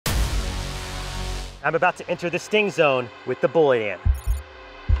I'm about to enter the sting zone with the bullet ant.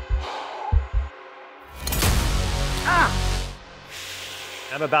 Ah!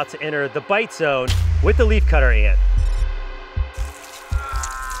 I'm about to enter the bite zone with the leafcutter ant.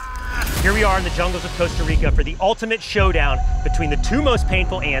 Here we are in the jungles of Costa Rica for the ultimate showdown between the two most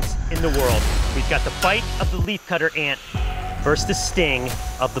painful ants in the world. We've got the bite of the leafcutter ant versus the sting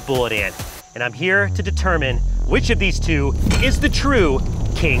of the bullet ant. And I'm here to determine which of these two is the true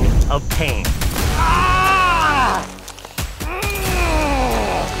king of pain. Ah!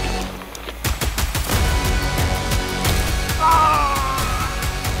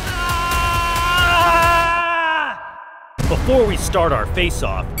 Before we start our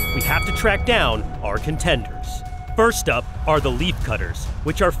face-off, we have to track down our contenders. First up are the leafcutters,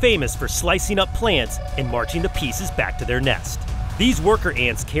 which are famous for slicing up plants and marching the pieces back to their nest. These worker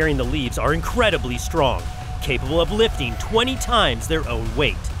ants carrying the leaves are incredibly strong, capable of lifting 20 times their own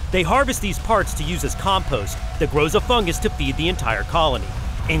weight. They harvest these parts to use as compost that grows a fungus to feed the entire colony,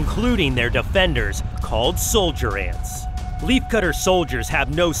 including their defenders called soldier ants. Leafcutter soldiers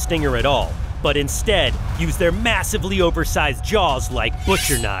have no stinger at all, but instead use their massively oversized jaws like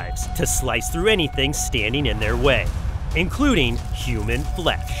butcher knives to slice through anything standing in their way, including human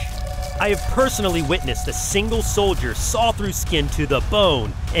flesh. I have personally witnessed a single soldier saw through skin to the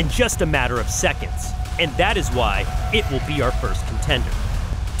bone in just a matter of seconds, and that is why it will be our first contender.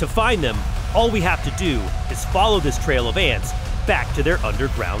 To find them, all we have to do is follow this trail of ants back to their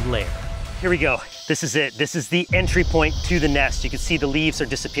underground lair. Here we go. This is it. This is the entry point to the nest. You can see the leaves are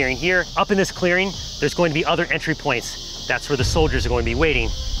disappearing here. Up in this clearing, there's going to be other entry points. That's where the soldiers are going to be waiting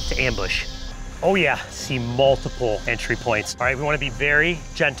to ambush. Oh yeah, see multiple entry points. All right, we want to be very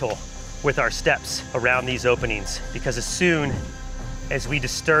gentle with our steps around these openings, because as soon as we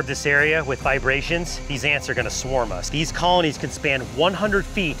disturb this area with vibrations, these ants are going to swarm us. These colonies can span 100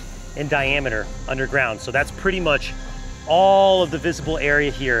 feet in diameter underground, so that's pretty much all of the visible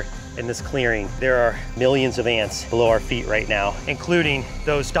area here in this clearing. There are millions of ants below our feet right now, including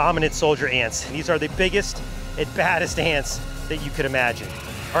those dominant soldier ants. These are the biggest and baddest ants that you could imagine.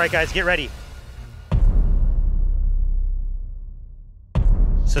 All right, guys, get ready.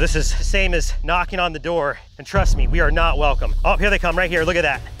 So this is the same as knocking on the door, and trust me, we are not welcome. Oh, here they come right here, look at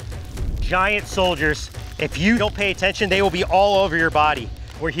that. Giant soldiers. If you don't pay attention, they will be all over your body.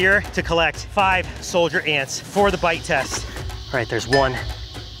 We're here to collect 5 soldier ants for the bite test. All right, there's one.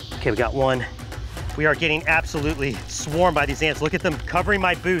 Okay, we got one. We are getting absolutely swarmed by these ants. Look at them covering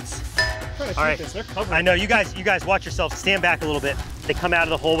my boots. All right, they're covering. I know, you guys watch yourselves. Stand back a little bit. They come out of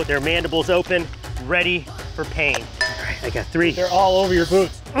the hole with their mandibles open, ready for pain. All right, I got 3. They're all over your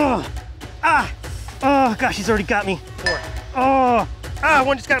boots. Oh, oh gosh, he's already got me. 4. Oh,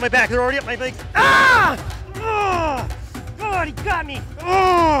 one just got on my back. They're already up my legs. Oh, God, he got me.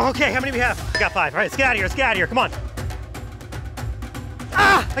 Oh, okay, how many do we have? I got 5. All right, let's get out of here, come on.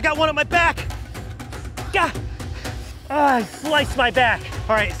 I got one on my back. God. I sliced my back.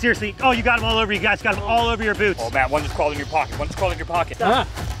 All right, seriously. Oh, you got them all over. You guys got them all over your boots. Oh, Matt, one just crawled in your pocket. Oh,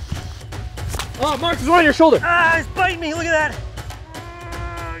 Mark, there's one on your shoulder. It's biting me. Look at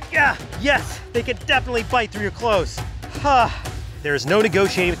that. Yeah. Yes, they can definitely bite through your clothes. There is no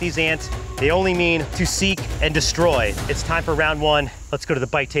negotiating with these ants. They only mean to seek and destroy. It's time for round 1. Let's go to the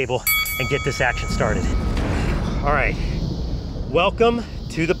bite table and get this action started. All right. Welcome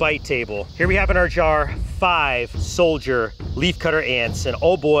to the bite table. Here we have in our jar 5 soldier leafcutter ants, and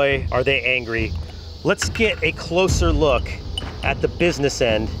oh boy, are they angry. Let's get a closer look at the business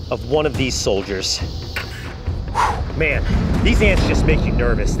end of one of these soldiers. Whew, man, these ants just make you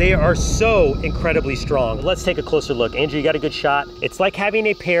nervous. They are so incredibly strong. Let's take a closer look. Andrew, you got a good shot? It's like having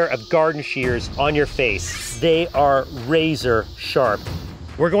a pair of garden shears on your face. They are razor sharp.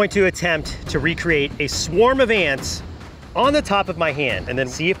 We're going to attempt to recreate a swarm of ants on the top of my hand, and then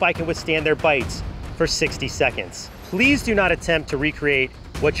see if I can withstand their bites for 60 seconds. Please do not attempt to recreate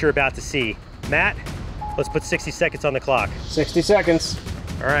what you're about to see. Matt, let's put 60 seconds on the clock. 60 seconds.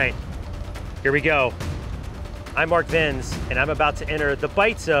 All right, here we go. I'm Mark Vins, and I'm about to enter the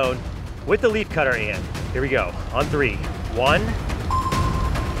bite zone with the leafcutter ant. Here we go, on 3. 1,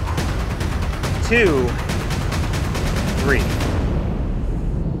 2, 3.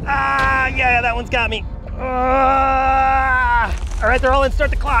 Yeah, that one's got me. All right, they're all in.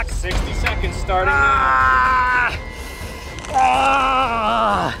 Start the clock. 60 seconds starting now.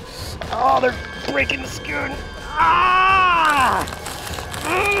 Oh, they're breaking the skin.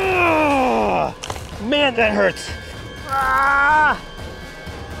 Man, that hurts.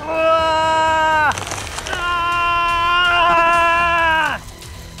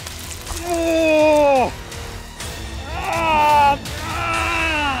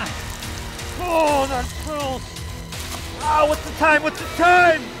 Oh, that Ah, what's the time? What's the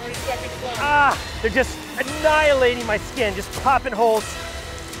time? 30 seconds left. Ah, they're just annihilating my skin, just popping holes.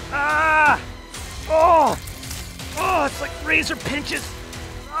 Ah, oh, it's like razor pinches.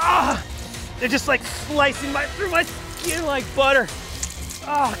 Ah, they're just like slicing through my skin like butter.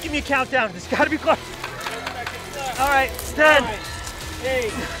 Oh, give me a countdown. It's gotta be close. 10 seconds left. All right, 10. 9, 8,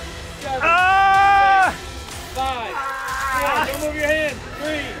 7, Ah! 6, 5, 4, don't move your hand.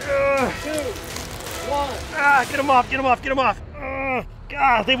 3, 2, 1. Ah, get them off, get them off, get them off.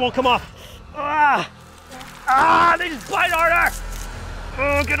 God, they won't come off. They just bite harder.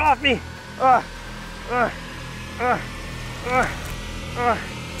 Oh, get off me.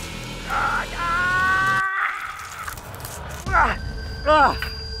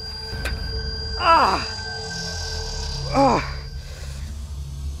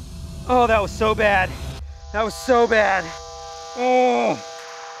 Oh, that was so bad. That was so bad.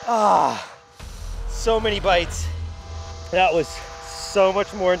 So many bites. That was so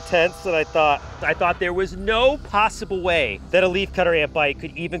much more intense than I thought. I thought there was no possible way that a leafcutter ant bite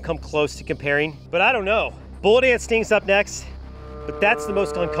could even come close to comparing, but I don't know. Bullet ant stings up next, but that's the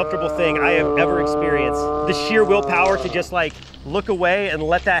most uncomfortable thing I have ever experienced. The sheer willpower to just like look away and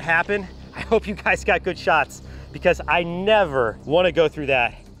let that happen. I hope you guys got good shots because I never want to go through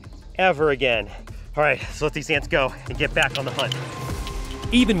that ever again. All right, so let these ants go and get back on the hunt.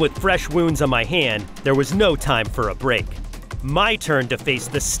 Even with fresh wounds on my hand, there was no time for a break. My turn to face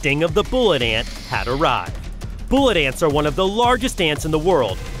the sting of the bullet ant had arrived. Bullet ants are one of the largest ants in the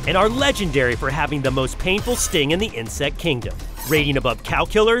world and are legendary for having the most painful sting in the insect kingdom, rating above cow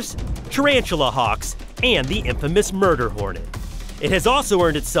killers, tarantula hawks, and the infamous murder hornet. It has also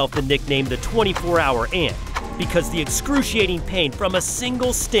earned itself the nickname the 24-hour ant because the excruciating pain from a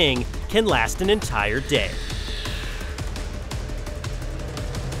single sting can last an entire day.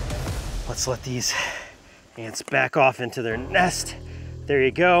 Let's let these ants back off into their nest. There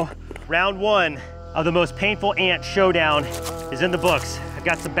you go. Round 1 of the most painful ant showdown is in the books. I've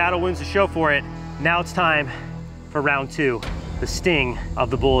got some battle wounds to show for it. Now it's time for round 2, the sting of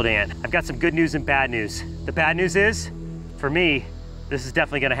the bullet ant. I've got some good news and bad news. The bad news is, for me, this is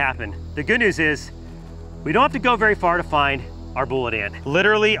definitely gonna happen. The good news is, we don't have to go very far to find our bullet ant.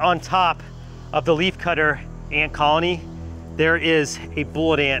 Literally on top of the leafcutter ant colony, there is a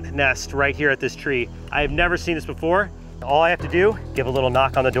bullet ant nest right here at this tree. I have never seen this before. All I have to do, give a little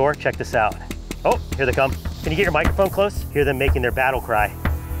knock on the door. Check this out. Oh, here they come. Can you get your microphone close? Hear them making their battle cry.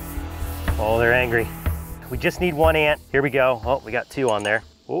 Oh, they're angry. We just need one ant. Here we go. Oh, we got 2 on there.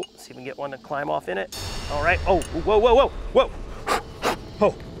 Oh, let's see if we can get one to climb off in it. All right. Oh, whoa, whoa, whoa, whoa.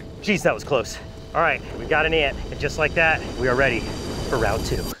 Oh, geez, that was close. All right, we got an ant. And just like that, we are ready for round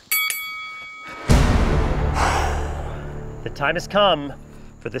 2. The time has come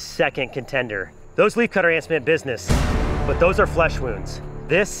for the second contender. Those leafcutter ants meant business, but those are flesh wounds.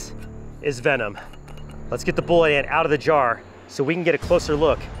 This is venom. Let's get the bullet ant out of the jar so we can get a closer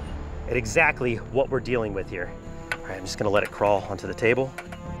look at exactly what we're dealing with here. All right, I'm just gonna let it crawl onto the table.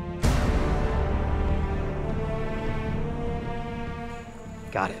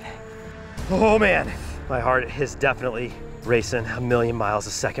 Got it. Oh man, my heart is definitely racing a million miles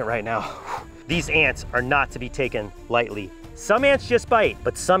a second right now. These ants are not to be taken lightly. Some ants just bite,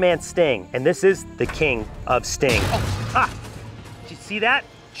 but some ants sting, and this is the king of sting. Oh, ah, did you see that?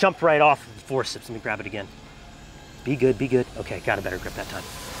 Jumped right off the forceps. Let me grab it again. Be good, be good. Okay, got a better grip that time.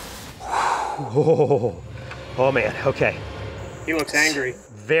 Oh man, okay. He looks angry.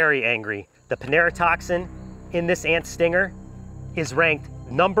 Very angry. The panerotoxin in this ant stinger is ranked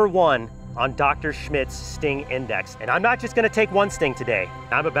 #1 on Dr. Schmidt's sting index. And I'm not just gonna take one sting today.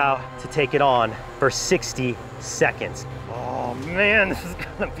 I'm about to take it on for 60 seconds. Oh man,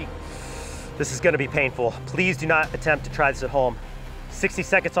 this is gonna be painful. Please do not attempt to try this at home. 60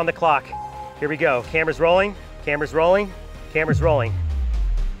 seconds on the clock. Here we go. Camera's rolling, camera's rolling, camera's rolling.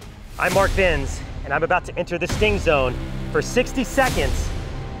 I'm Mark Binns, and I'm about to enter the sting zone for 60 seconds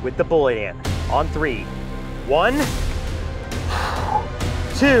with the bullet ant. On 3. 1,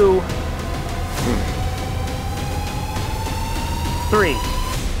 2, 3.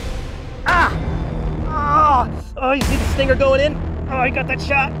 Ah! Oh, you see the stinger going in? Oh, you got that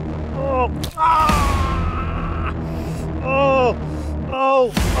shot? Oh, ah! Oh,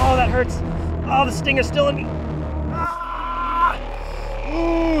 that hurts. Oh, the stinger's still in me. Ah!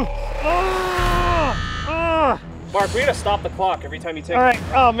 Mark, we gotta stop the clock every time you take it. All right,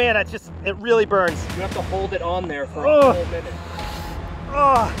 oh man, it really burns. You have to hold it on there for a whole minute.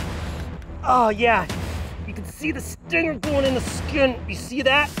 Oh yeah, you can see the stinger going in the skin. You see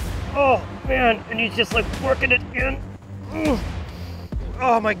that? Oh man, and he's just like working it in.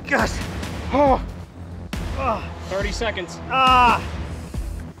 Oh my gosh. Oh, 30 seconds.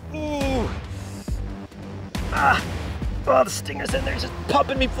 Ooh. Oh, the stinger's in there, just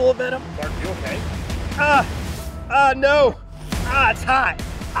pumping me full of venom. Mark, you okay? No. It's hot.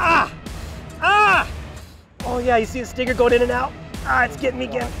 Oh yeah, you see the stinger going in and out? It's getting me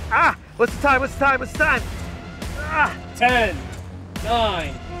again. What's the time? 10,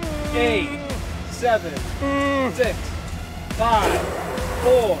 9, 8, 7, 6, 5,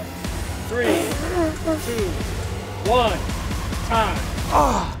 4, 3, 2, 1, time.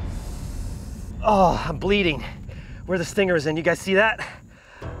 Oh, I'm bleeding. Where the stinger is in, you guys see that?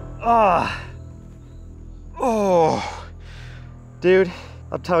 Oh, dude,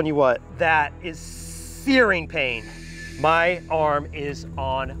 I'm telling you what, that is searing pain. My arm is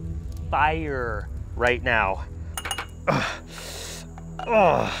on fire right now.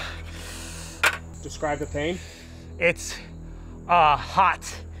 Describe the pain. It's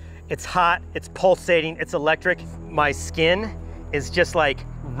hot. It's hot, it's pulsating, it's electric. My skin is just like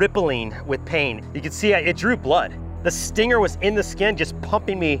rippling with pain. You can see it drew blood. The stinger was in the skin, just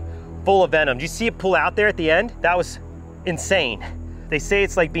pumping me full of venom. Do you see it pull out there at the end? That was insane. They say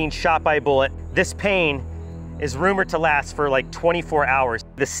it's like being shot by a bullet. This pain is rumored to last for like 24 hours.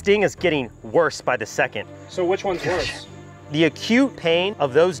 The sting is getting worse by the second. So which one's worse? The acute pain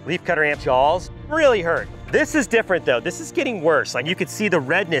of those leafcutter ant jaws really hurt. This is different though. This is getting worse. Like you could see the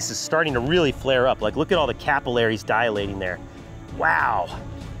redness is starting to really flare up. Like look at all the capillaries dilating there. Wow.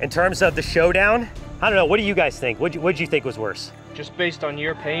 In terms of the showdown, I don't know, what do you guys think? What'd you think was worse? Just based on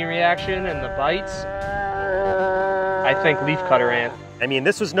your pain reaction and the bites, I think leafcutter ant. I mean,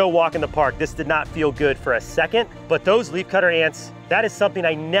 this was no walk in the park. This did not feel good for a second, but those leafcutter ants, that is something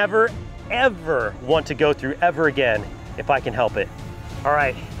I never, ever want to go through ever again if I can help it. All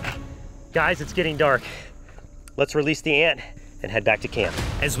right, guys, it's getting dark. Let's release the ant and head back to camp.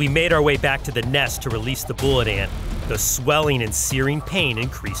 As we made our way back to the nest to release the bullet ant, the swelling and searing pain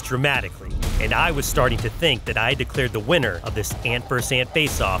increased dramatically, and I was starting to think that I had declared the winner of this ant versus ant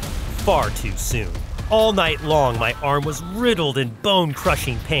face-off far too soon. All night long, my arm was riddled in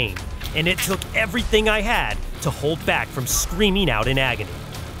bone-crushing pain, and it took everything I had to hold back from screaming out in agony.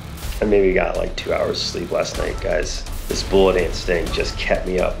 I maybe got like 2 hours sleep last night, guys. This bullet ant sting just kept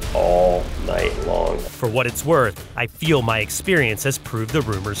me up all night long. For what it's worth, I feel my experience has proved the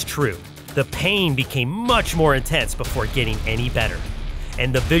rumors true. The pain became much more intense before getting any better,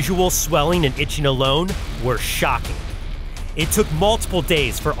 and the visual swelling and itching alone were shocking. It took multiple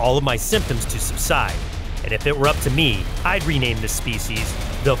days for all of my symptoms to subside, and if it were up to me, I'd rename this species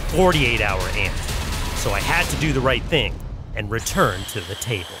the 48-hour ant. So I had to do the right thing and return to the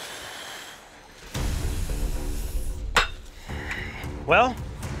table. Well,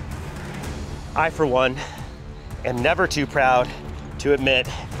 I, for one, am never too proud to admit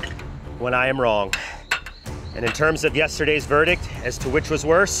when I am wrong. And in terms of yesterday's verdict as to which was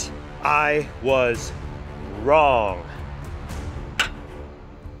worse, I was wrong.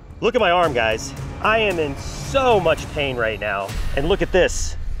 Look at my arm, guys. I am in so much pain right now. And look at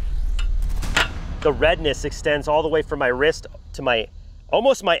this. The redness extends all the way from my wrist to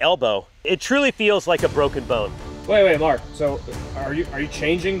almost my elbow. It truly feels like a broken bone. Wait, Mark. So are you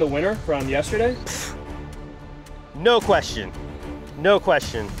changing the winner from yesterday? No question. No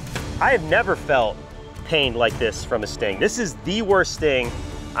question. I have never felt pain like this from a sting. This is the worst sting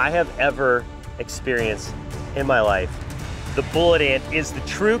I have ever experienced in my life. The bullet ant is the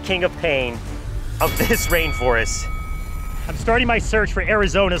true king of pain of this rainforest. I'm starting my search for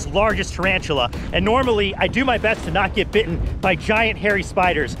Arizona's largest tarantula, and normally I do my best to not get bitten by giant hairy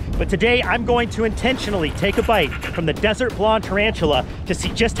spiders, but today I'm going to intentionally take a bite from the desert blonde tarantula to see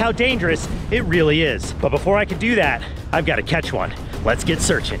just how dangerous it really is. But before I can do that, I've got to catch one. Let's get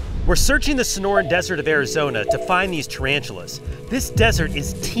searching. We're searching the Sonoran Desert of Arizona to find these tarantulas. This desert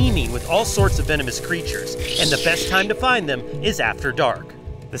is teeming with all sorts of venomous creatures, and the best time to find them is after dark.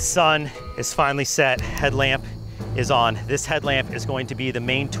 The sun is finally set, headlamp is on. This headlamp is going to be the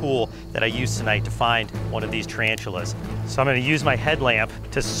main tool that I use tonight to find one of these tarantulas. So I'm going to use my headlamp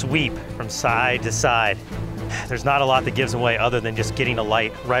to sweep from side to side. There's not a lot that gives away other than just getting a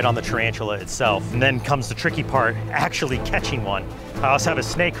light right on the tarantula itself. And then comes the tricky part, actually catching one. I also have a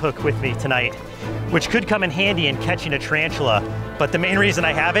snake hook with me tonight, which could come in handy in catching a tarantula. But the main reason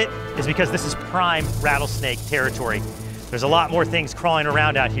I have it is because this is prime rattlesnake territory. There's a lot more things crawling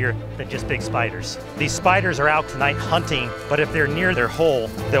around out here than just big spiders. These spiders are out tonight hunting, but if they're near their hole,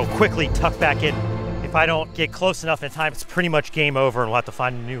 they'll quickly tuck back in. If I don't get close enough in time, it's pretty much game over and we'll have to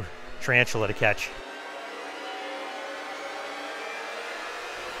find a new tarantula to catch.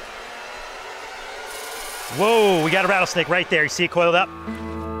 Whoa, we got a rattlesnake right there. You see it coiled up?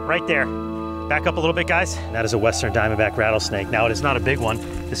 Right there. Back up a little bit, guys. That is a western diamondback rattlesnake. Now, it is not a big one.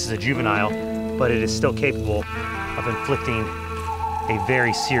 This is a juvenile, but it is still capable of inflicting a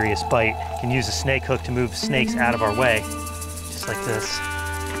very serious bite. You can use a snake hook to move snakes out of our way, just like this.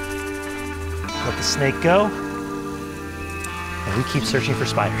 Let the snake go, and we keep searching for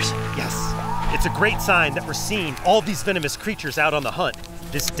spiders. Yes. It's a great sign that we're seeing all these venomous creatures out on the hunt.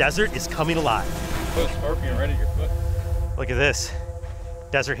 This desert is coming alive. Put a scorpion right at your foot. Look at this.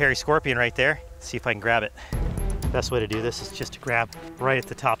 Desert hairy scorpion right there. Let's see if I can grab it. Best way to do this is just to grab right at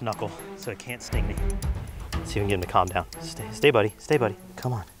the top knuckle so it can't sting me. Let's see if we can get him to calm down. Stay buddy, stay buddy.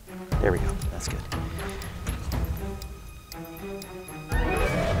 Come on. There we go, that's good.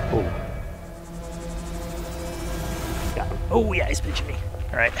 Oh. Got him. Oh yeah, he's pinching me.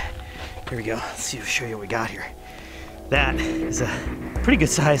 All right, here we go. Let's see, show you what we got here. That is a pretty good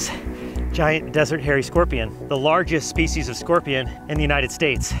size giant desert hairy scorpion, the largest species of scorpion in the United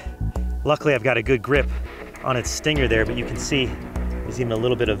States. Luckily, I've got a good grip on its stinger there, but you can see there's even a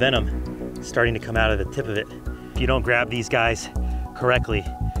little bit of venom starting to come out of the tip of it. If you don't grab these guys correctly,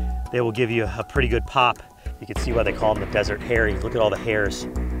 they will give you a pretty good pop. You can see why they call them the desert hairy. Look at all the hairs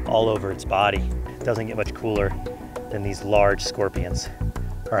all over its body. It doesn't get much cooler than these large scorpions.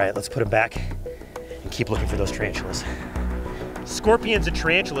 All right, let's put them back and keep looking for those tarantulas. Scorpions and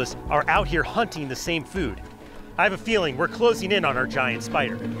tarantulas are out here hunting the same food. I have a feeling we're closing in on our giant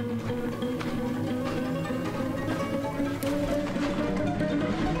spider.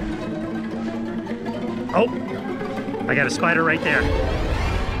 Oh, I got a spider right there.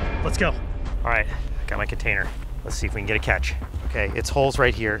 Let's go. All right, got my container. Let's see if we can get a catch. Okay, its hole's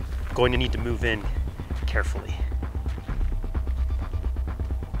right here. Going to need to move in carefully.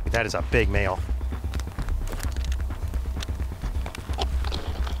 That is a big male.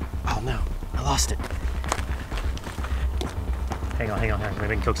 Oh no, I lost it. Hang on, maybe I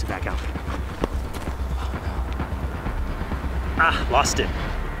can coax it back out. Oh no. Ah, lost it.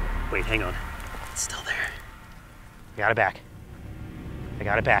 Wait, hang on. It's still there. I got it back. I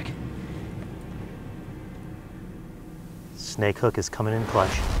got it back. Snake hook is coming in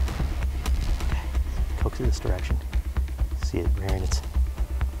clutch. Okay, coax it this direction. See it rearing its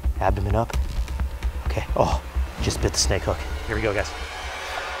abdomen up. Okay, oh, just bit the snake hook. Here we go, guys.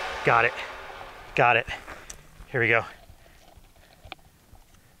 Got it. Got it. Here we go.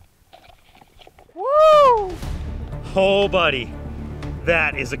 Woo! Oh, buddy.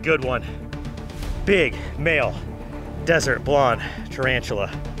 That is a good one. Big male desert blonde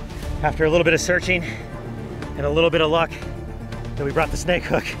tarantula. After a little bit of searching and a little bit of luck, then we brought the snake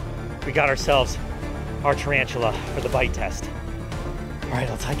hook. We got ourselves our tarantula for the bite test. All right,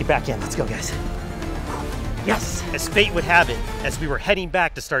 let's hike it back in. Let's go, guys. Yes! As fate would have it, as we were heading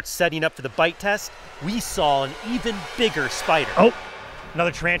back to start setting up for the bite test, we saw an even bigger spider. Oh,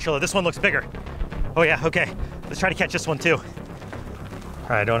 another tarantula. This one looks bigger. Oh yeah, okay. Let's try to catch this one too. All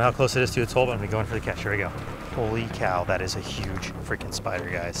right, I don't know how close it is to its hole, but I'm gonna go in for the catch. Here we go. Holy cow, that is a huge freaking spider,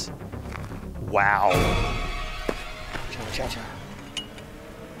 guys. Wow. Cha-cha-cha.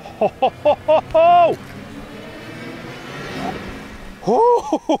 Ho, ho, ho, ho, ho!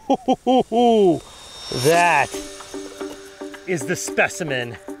 Oh, that is the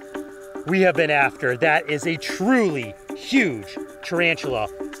specimen we have been after. That is a truly huge tarantula.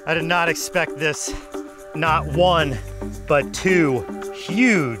 I did not expect this. Not one, but two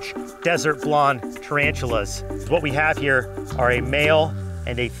huge desert blonde tarantulas. What we have here are a male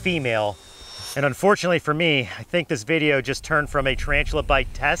and a female. And unfortunately for me, I think this video just turned from a tarantula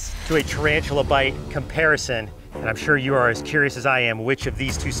bite test to a tarantula bite comparison. And I'm sure you are as curious as I am which of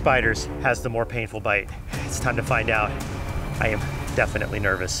these two spiders has the more painful bite. It's time to find out. I am definitely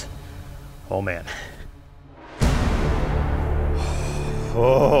nervous. Oh man.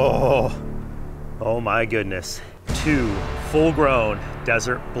 Oh my goodness. Two full-grown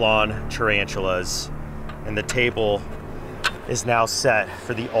desert blonde tarantulas. And the table is now set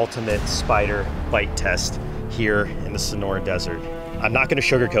for the ultimate spider bite test here in the Sonora Desert. I'm not gonna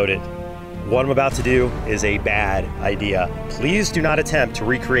sugarcoat it. What I'm about to do is a bad idea. Please do not attempt to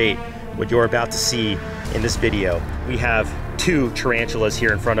recreate what you're about to see in this video. We have two tarantulas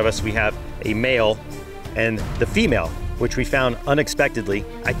here in front of us. We have a male and the female, which we found unexpectedly.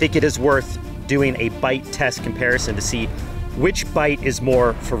 I think it is worth doing a bite test comparison to see which bite is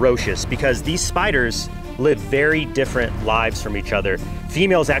more ferocious, because these spiders live very different lives from each other.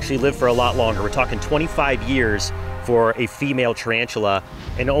 Females actually live for a lot longer. We're talking 25 years for a female tarantula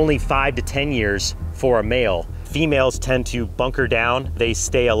and only 5 to 10 years for a male. Females tend to bunker down. They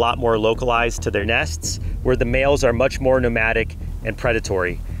stay a lot more localized to their nests, where the males are much more nomadic and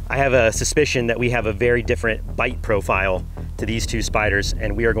predatory. I have a suspicion that we have a very different bite profile to these two spiders,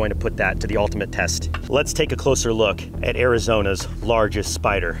 and we are going to put that to the ultimate test. Let's take a closer look at Arizona's largest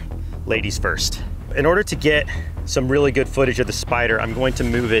spider. Ladies first. In order to get some really good footage of the spider, I'm going to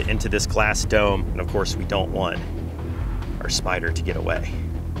move it into this glass dome, and of course we don't want our spider to get away.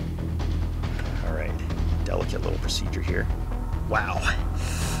 All right, delicate little procedure here. Wow.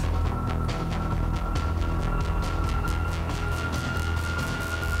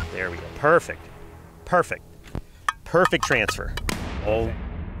 There we go, perfect, perfect, perfect transfer. Oh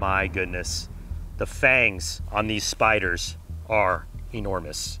my goodness. The fangs on these spiders are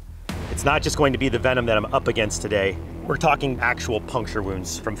enormous. It's not just going to be the venom that I'm up against today. We're talking actual puncture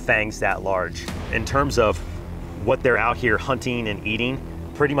wounds from fangs that large. In terms of what they're out here hunting and eating,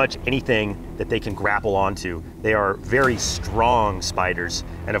 pretty much anything that they can grapple onto. They are very strong spiders,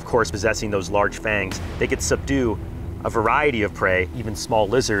 and of course, possessing those large fangs, they could subdue a variety of prey. Even small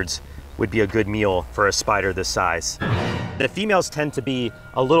lizards would be a good meal for a spider this size. The females tend to be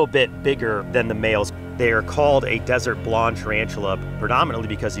a little bit bigger than the males. They are called a desert blonde tarantula, predominantly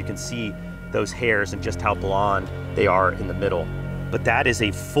because you can see those hairs and just how blonde they are in the middle. But that is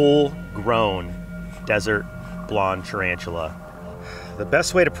a full-grown desert blonde tarantula. The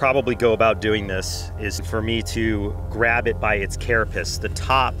best way to probably go about doing this is for me to grab it by its carapace, the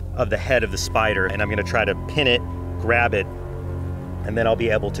top of the head of the spider, and I'm gonna try to pin it, grab it, and then I'll be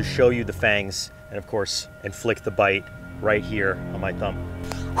able to show you the fangs and of course inflict the bite right here on my thumb.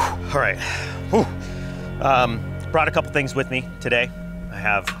 All right, brought a couple things with me today. I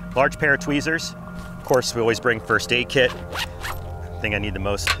have a large pair of tweezers. Of course, we always bring first aid kit. The thing I need the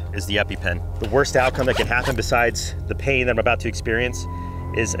most is the EpiPen. The worst outcome that can happen besides the pain that I'm about to experience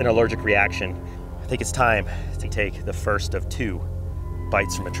is an allergic reaction. I think it's time to take the first of 2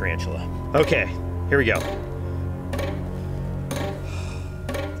 bites from a tarantula. Okay, here we go.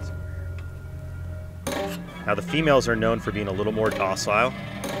 Now the females are known for being a little more docile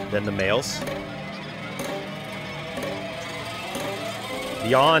than the males.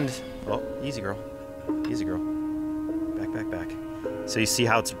 Beyond, oh, easy girl, easy girl. Back, back, back. So you see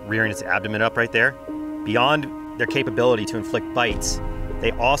how it's rearing its abdomen up right there? Beyond their capability to inflict bites,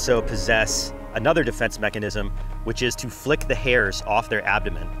 they also possess another defense mechanism, which is to flick the hairs off their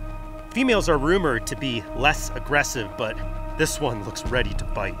abdomen. Females are rumored to be less aggressive, but this one looks ready to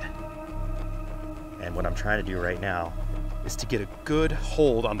bite. And what I'm trying to do right now is to get a good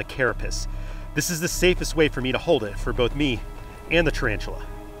hold on the carapace. This is the safest way for me to hold it for both me and the tarantula.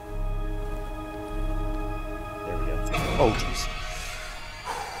 There we go. Oh, geez.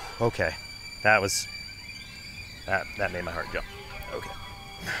 Okay, that made my heart jump. Okay.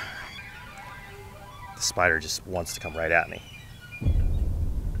 The spider just wants to come right at me.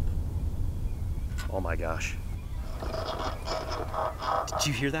 Oh my gosh. Did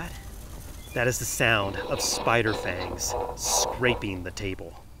you hear that? That is the sound of spider fangs scraping the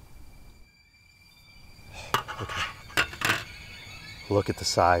table. Okay. Look at the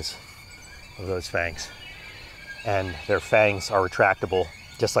size of those fangs. And their fangs are retractable,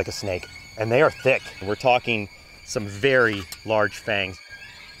 just like a snake. And they are thick. We're talking some very large fangs.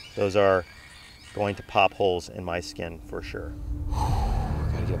 Those are going to pop holes in my skin for sure.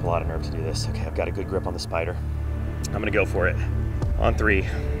 Gotta get up a lot of nerve to do this. Okay, I've got a good grip on the spider. I'm gonna go for it. On 3.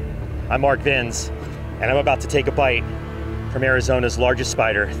 I'm Mark Vins, and I'm about to take a bite from Arizona's largest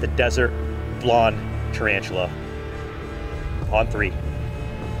spider, the desert blonde tarantula. On 3.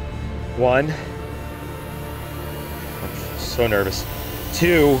 1. I'm so nervous.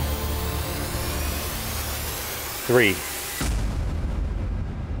 2. 3.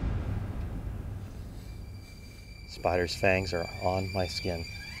 Spider's fangs are on my skin.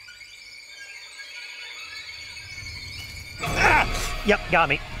 Ah! Yep, got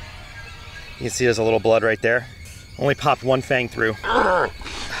me. You can see there's a little blood right there. Only popped 1 fang through. I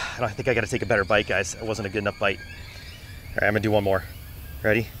think I gotta take a better bite, guys. It wasn't a good enough bite. All right, I'm gonna do 1 more.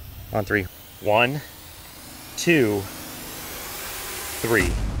 Ready? On 3. 1, 2,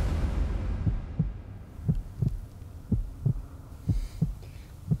 3.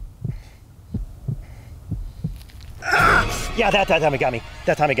 Ah! Yeah, that time it got me.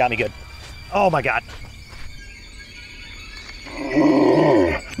 That time it got me good. Oh my God.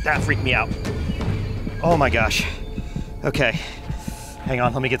 That freaked me out. Oh my gosh. Okay, hang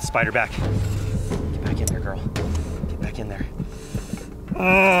on, let me get the spider back. Get back in there, girl. Get back in there.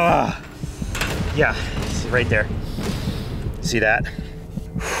 Yeah, see right there. See that?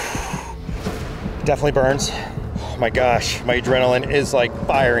 Definitely burns. Oh my gosh, my adrenaline is like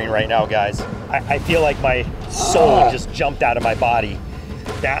firing right now, guys. I feel like my soul just jumped out of my body.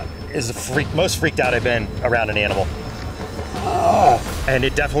 That is the most freaked out I've been around an animal. And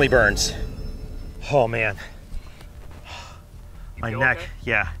it definitely burns. Oh man. My neck, okay?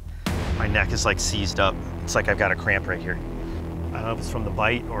 Yeah. My neck is like seized up. It's like I've got a cramp right here. I don't know if it's from the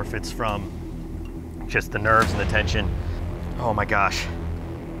bite or if it's from just the nerves and the tension. Oh my gosh.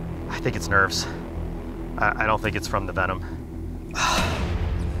 I think it's nerves. I don't think it's from the venom.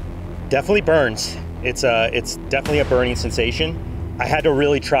 Definitely burns. It's definitely a burning sensation. I had to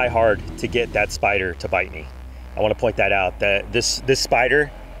really try hard to get that spider to bite me. I want to point that out, that this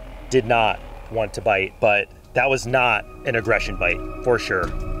spider did not want to bite, but that was not an aggression bite, for sure.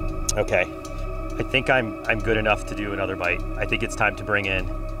 Okay, I think I'm good enough to do another bite. I think it's time to bring in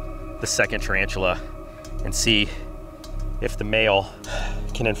the second tarantula and see if the male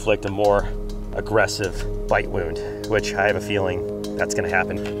can inflict a more aggressive bite wound, which I have a feeling that's gonna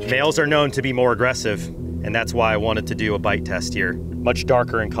happen. Males are known to be more aggressive, and that's why I wanted to do a bite test here. Much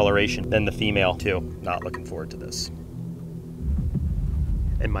darker in coloration than the female too. Not looking forward to this.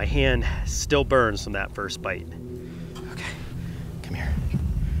 And my hand still burns from that first bite. Okay, come here.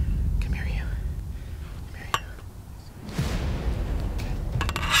 Come here, you. Come here, you.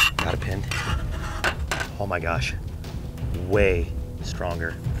 Okay. Got a pin. Oh my gosh. Way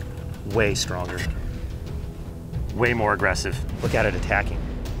stronger. Way stronger. Way more aggressive. Look at it attacking.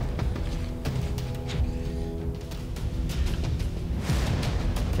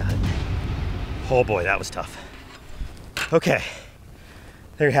 Got it. Oh boy, that was tough. Okay,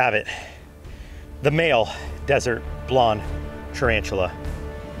 there you have it. The male desert blonde tarantula.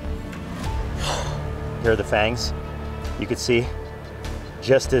 Here are the fangs. You can see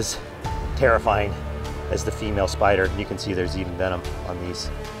just as terrifying as the female spider. You can see there's even venom on these.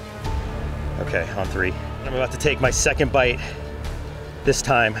 Okay, on 3. I'm about to take my second bite, this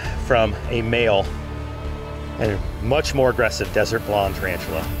time from a male and much more aggressive desert blonde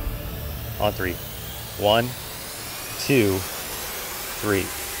tarantula. On 3. 1, 2, 3.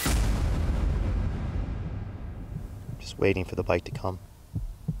 Just waiting for the bite to come.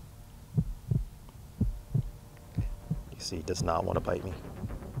 You see, he does not want to bite me.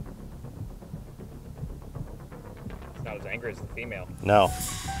 It's not as angry as the female. No.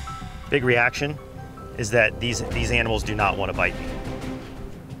 Big reaction is that these animals do not want to bite me.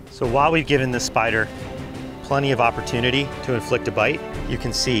 So while we've given this spider plenty of opportunity to inflict a bite, you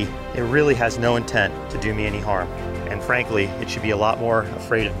can see it really has no intent to do me any harm. And frankly, it should be a lot more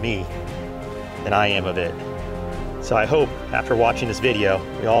afraid of me than I am of it. So I hope after watching this video,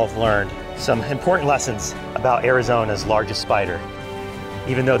 we all have learned some important lessons about Arizona's largest spider.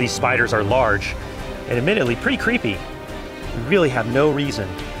 Even though these spiders are large and admittedly pretty creepy, we really have no reason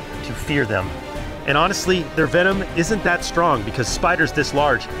to fear them. And honestly, their venom isn't that strong because spiders this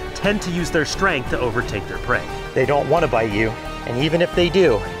large tend to use their strength to overtake their prey. They don't want to bite you, and even if they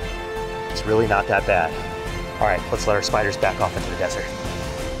do, it's really not that bad. All right, let's let our spiders back off into the desert.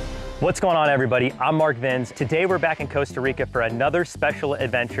 What's going on, everybody? I'm Mark Vins. Today we're back in Costa Rica for another special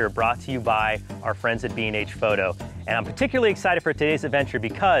adventure brought to you by our friends at B&H Photo. And I'm particularly excited for today's adventure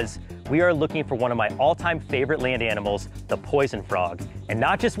because we are looking for one of my all-time favorite land animals, the poison frog. And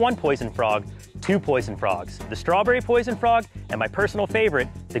not just one poison frog, 2 poison frogs. The strawberry poison frog and my personal favorite,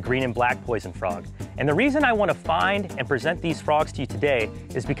 the green and black poison frog. And the reason I want to find and present these frogs to you today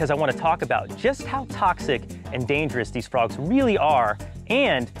is because I want to talk about just how toxic and dangerous these frogs really are.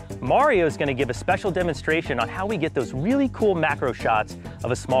 And Mario is going to give a special demonstration on how we get those really cool macro shots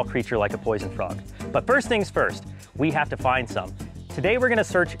of a small creature like a poison frog. But first things first, we have to find some. Today we're going to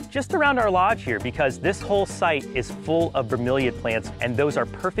search just around our lodge here because this whole site is full of bromeliad plants, and those are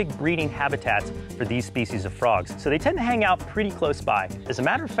perfect breeding habitats for these species of frogs. So they tend to hang out pretty close by. As a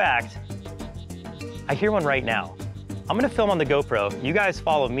matter of fact, I hear one right now. I'm going to film on the GoPro. You guys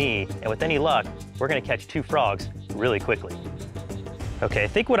follow me, and with any luck, we're going to catch 2 frogs really quickly. Okay, I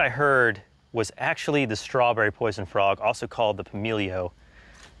think what I heard was actually the strawberry poison frog, also called the Pomelio.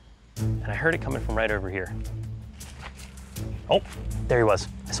 And I heard it coming from right over here. Oh, there he was.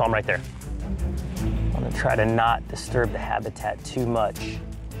 I saw him right there. I'm gonna try to not disturb the habitat too much.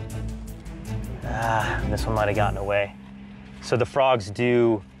 This one might have gotten away. So the frogs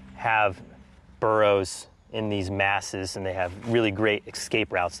do have burrows in these masses, and they have really great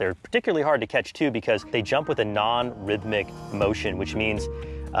escape routes. They're particularly hard to catch too because they jump with a non-rhythmic motion, which means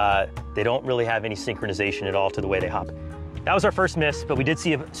they don't really have any synchronization at all to the way they hop. That was our first miss, but we did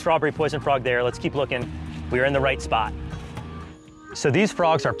see a strawberry poison frog there. Let's keep looking. We are in the right spot. So these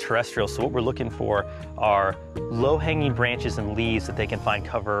frogs are terrestrial, so what we're looking for are low-hanging branches and leaves that they can find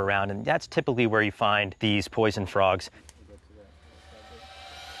cover around, and that's typically where you find these poison frogs.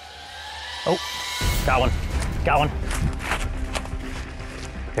 Oh, got one, got one.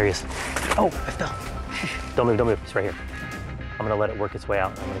 There he is. Oh, I fell. Don't move, don't move, it's right here. I'm gonna let it work its way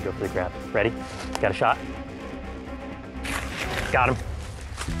out. I'm gonna go for the grab. Ready? Got a shot? Got him.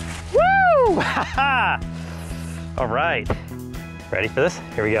 Woo! All right. Ready for this?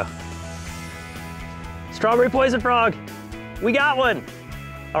 Here we go. Strawberry poison frog. We got one.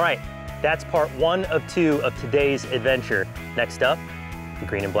 All right, that's part 1 of 2 of today's adventure. Next up, the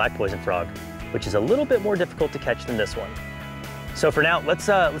green and black poison frog, which is a little bit more difficult to catch than this one. So for now, let's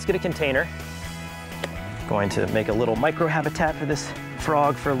get a container. Going to make a little micro habitat for this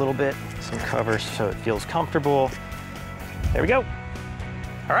frog for a little bit. Some cover so it feels comfortable. There we go.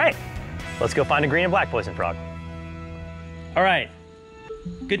 All right, let's go find a green and black poison frog. All right,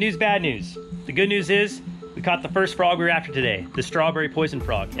 good news, bad news. The good news is we caught the first frog we were after today, the strawberry poison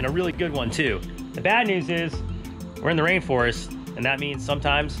frog, and a really good one too. The bad news is we're in the rainforest, and that means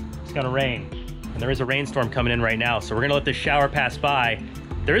sometimes it's gonna rain. And there is a rainstorm coming in right now, so we're gonna let this shower pass by.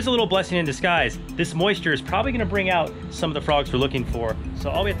 There is a little blessing in disguise. This moisture is probably gonna bring out some of the frogs we're looking for. So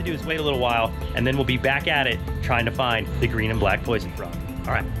all we have to do is wait a little while, and then we'll be back at it trying to find the green and black poison frog.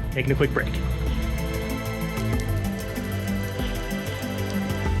 All right, taking a quick break.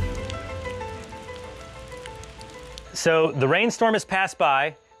 So the rainstorm has passed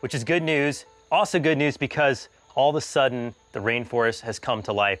by, which is good news. Also good news because all of a sudden the rainforest has come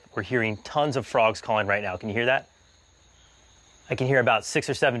to life. We're hearing tons of frogs calling right now. Can you hear that? I can hear about 6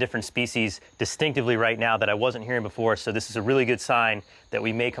 or 7 different species distinctively right now that I wasn't hearing before. So this is a really good sign that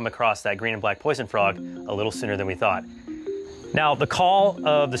we may come across that green and black poison frog a little sooner than we thought. Now the call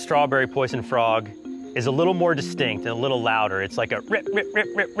of the strawberry poison frog is a little more distinct and a little louder. It's like a rip, rip, rip,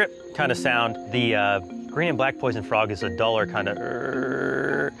 rip, rip kind of sound. The green and black poison frog is a duller kind of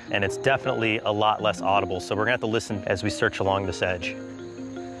and it's definitely a lot less audible. So we're gonna have to listen as we search along this edge.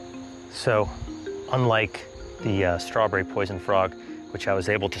 So unlike the strawberry poison frog, which I was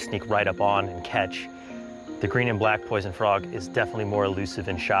able to sneak right up on and catch, the green and black poison frog is definitely more elusive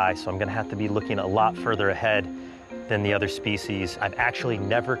and shy. So I'm gonna have to be looking a lot further ahead than the other species. I've actually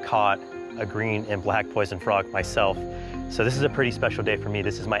never caught a green and black poison frog myself. So this is a pretty special day for me.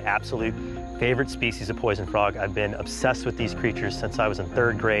 This is my absolute favorite species of poison frog. I've been obsessed with these creatures since I was in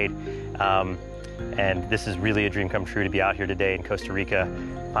 3rd grade. And this is really a dream come true to be out here today in Costa Rica,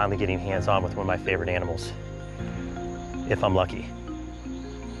 finally getting hands-on with one of my favorite animals, if I'm lucky.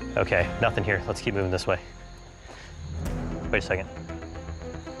 Okay, nothing here. Let's keep moving this way. Wait a second.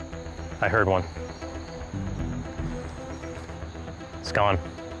 I heard one. It's gone.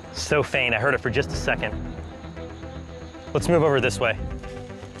 So faint, I heard it for just a second. Let's move over this way.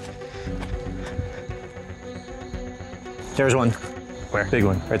 There's one. Where? Big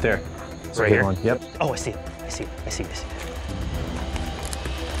one, right there. It's right here? One. Yep. Oh, I see it, I see it, I see it, I see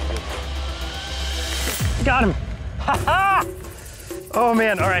it. Got him! Ha-ha! Oh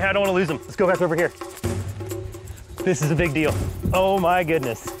man, all right, I don't want to lose him. Let's go back over here. This is a big deal. Oh my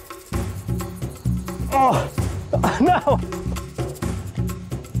goodness. Oh, no!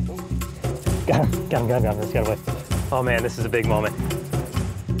 Got him, got him, got him, got him. Let's get away. Oh man, this is a big moment.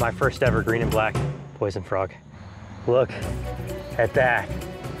 My first ever green and black poison frog. Look at that.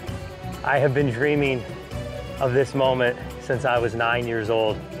 I have been dreaming of this moment since I was 9 years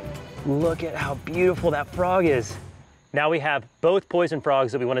old. Look at how beautiful that frog is. Now we have both poison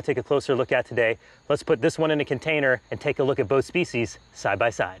frogs that we want to take a closer look at today. Let's put this one in a container and take a look at both species side by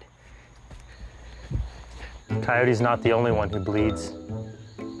side. Coyote's not the only one who bleeds.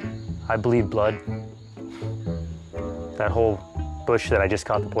 I bleed blood. That whole bush that I just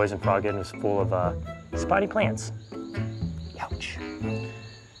caught the poison frog in was full of spiny plants. Ouch.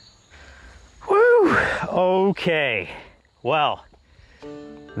 Woo! Okay. Well,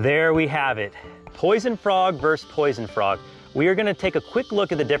 there we have it. Poison frog versus poison frog. We are going to take a quick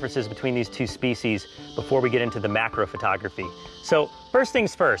look at the differences between these two species before we get into the macro photography. So first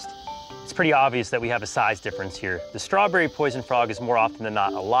things first, it's pretty obvious that we have a size difference here. The strawberry poison frog is more often than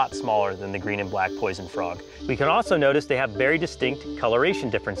not a lot smaller than the green and black poison frog. We can also notice they have very distinct coloration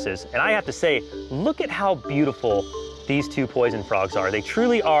differences. And I have to say, look at how beautiful these two poison frogs are. They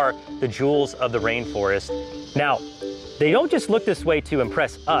truly are the jewels of the rainforest. Now, they don't just look this way to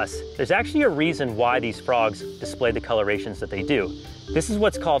impress us. There's actually a reason why these frogs display the colorations that they do. This is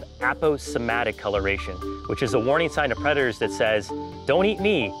what's called aposematic coloration, which is a warning sign to predators that says, don't eat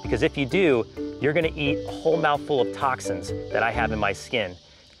me, because if you do, you're gonna eat a whole mouthful of toxins that I have in my skin.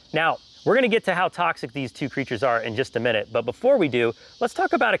 Now, we're gonna get to how toxic these two creatures are in just a minute, but before we do, let's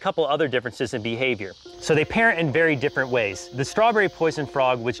talk about a couple other differences in behavior. So they parent in very different ways. The strawberry poison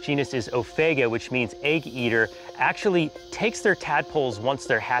frog, which genus is Ophaga, which means egg eater, actually takes their tadpoles once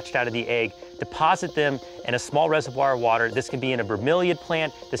they're hatched out of the egg, deposit them in a small reservoir of water. This can be in a bromeliad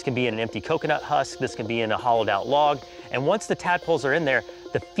plant, this can be in an empty coconut husk, this can be in a hollowed out log. And once the tadpoles are in there,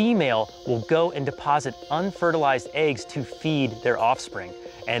 the female will go and deposit unfertilized eggs to feed their offspring.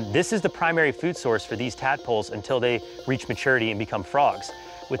 And this is the primary food source for these tadpoles until they reach maturity and become frogs.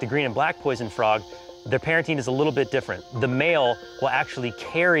 With the green and black poison frog, their parenting is a little bit different. The male will actually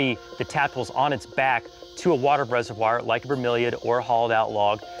carry the tadpoles on its back to a water reservoir like a bromeliad or a hollowed out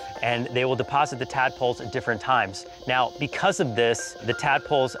log, and they will deposit the tadpoles at different times. Now, because of this, the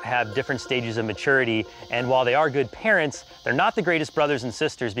tadpoles have different stages of maturity, and while they are good parents, they're not the greatest brothers and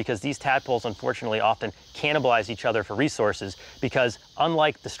sisters because these tadpoles unfortunately often cannibalize each other for resources because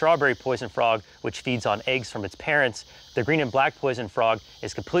unlike the strawberry poison frog, which feeds on eggs from its parents, the green and black poison frog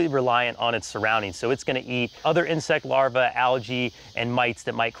is completely reliant on its surroundings. So it's gonna eat other insect larvae, algae, and mites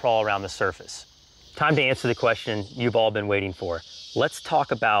that might crawl around the surface. Time to answer the question you've all been waiting for. Let's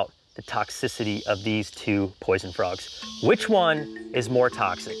talk about the toxicity of these two poison frogs. Which one is more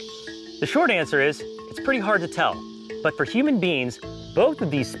toxic? The short answer is, it's pretty hard to tell. But for human beings, both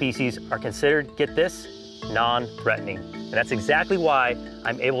of these species are considered, get this, non-threatening. And that's exactly why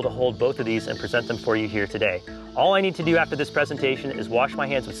I'm able to hold both of these and present them for you here today. All I need to do after this presentation is wash my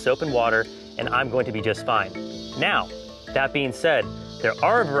hands with soap and water, and I'm going to be just fine. Now, that being said, there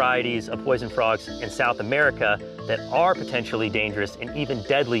are varieties of poison frogs in South America that are potentially dangerous and even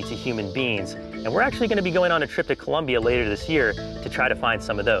deadly to human beings. And we're actually going to be going on a trip to Colombia later this year to try to find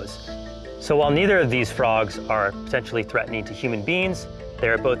some of those. So while neither of these frogs are potentially threatening to human beings, they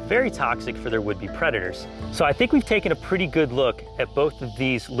are both very toxic for their would-be predators. So I think we've taken a pretty good look at both of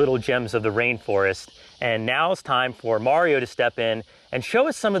these little gems of the rainforest. And now it's time for Mario to step in and show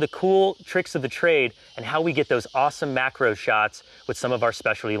us some of the cool tricks of the trade and how we get those awesome macro shots with some of our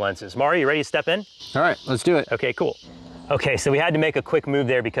specialty lenses. Mario, you ready to step in? All right, let's do it. Okay, cool. Okay, so we had to make a quick move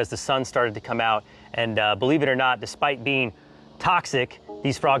there because the sun started to come out. And believe it or not, despite being toxic,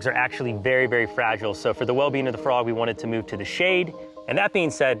 these frogs are actually very, very fragile. So for the well-being of the frog, we wanted to move to the shade. And that being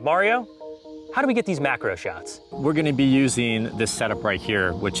said, Mario, how do we get these macro shots? We're gonna be using this setup right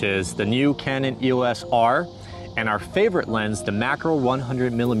here, which is the new Canon EOS R and our favorite lens, the macro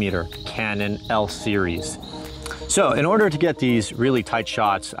 100mm Canon L series. So in order to get these really tight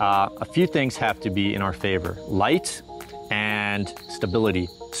shots, a few things have to be in our favor: light and stability.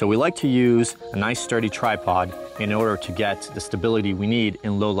 So we like to use a nice sturdy tripod in order to get the stability we need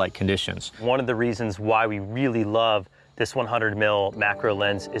in low light conditions. One of the reasons why we really love this 100mm macro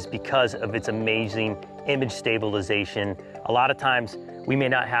lens is because of its amazing image stabilization. A lot of times we may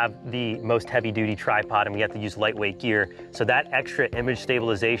not have the most heavy duty tripod and we have to use lightweight gear. So that extra image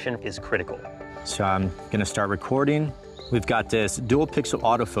stabilization is critical. So I'm gonna start recording. We've got this dual pixel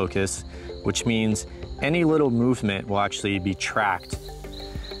autofocus, which means any little movement will actually be tracked.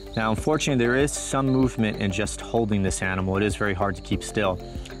 Now, unfortunately, there is some movement in just holding this animal. It is very hard to keep still.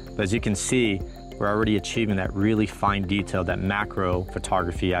 But as you can see, we're already achieving that really fine detail that macro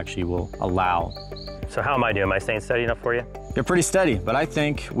photography actually will allow. So how am I doing? Am I staying steady enough for you? You're pretty steady, but I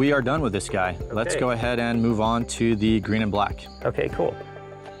think we are done with this guy. Okay. Let's go ahead and move on to the green and black. Okay, cool.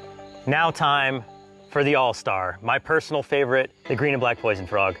 Now time for the all-star, my personal favorite, the green and black poison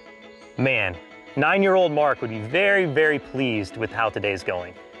frog. Man, 9-year-old Mark would be very, very pleased with how today's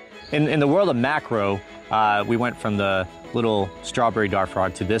going. In the world of macro, we went from the little strawberry dart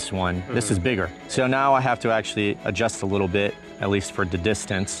frog to this one. This is bigger. So now I have to actually adjust a little bit, at least for the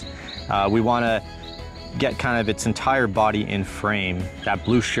distance. We want to get kind of its entire body in frame. That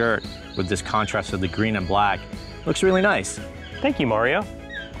blue shirt with this contrast of the green and black looks really nice. Thank you, Mario.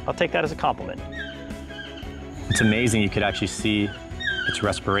 I'll take that as a compliment. It's amazing you could actually see its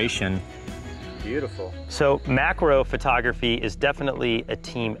respiration. Beautiful. So macro photography is definitely a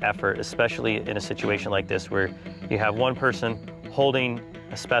team effort, especially in a situation like this where you have one person holding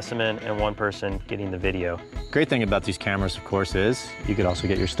a specimen and one person getting the video. Great thing about these cameras, of course, is you could also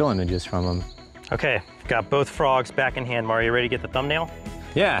get your still images from them. Okay, got both frogs back in hand. Mario, you ready to get the thumbnail?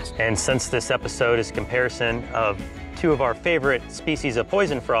 Yeah. And since this episode is a comparison of two of our favorite species of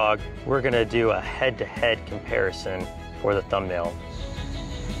poison frog, we're gonna do a head-to-head comparison for the thumbnail.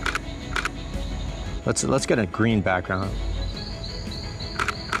 Let's get a green background.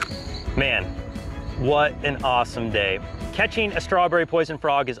 Man, what an awesome day. Catching a strawberry poison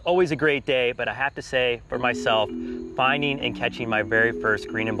frog is always a great day, but I have to say for myself, finding and catching my very first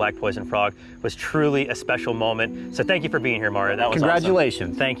green and black poison frog was truly a special moment. So thank you for being here, Mario. That was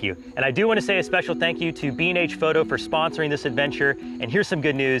Congratulations. awesome. Thank you. And I do want to say a special thank you to B&H Photo for sponsoring this adventure. And here's some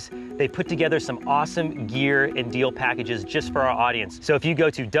good news. They put together some awesome gear and deal packages just for our audience. So if you go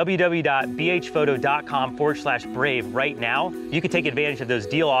to www.bhphoto.com/brave right now, you can take advantage of those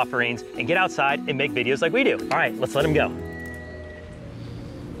deal offerings and get outside and make videos like we do. All right, let's let them go.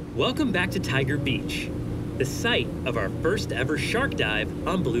 Welcome back to Tiger Beach. the site of our first ever shark dive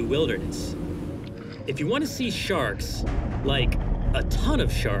on Blue Wilderness. If you want to see sharks, like a ton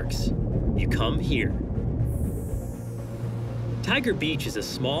of sharks, you come here. Tiger Beach is a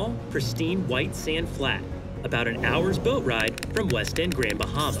small, pristine white sand flat about an hour's boat ride from West End, Grand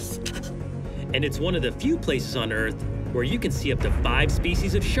Bahama. And it's one of the few places on Earth where you can see up to 5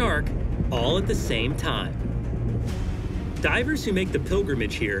 species of shark all at the same time. Divers who make the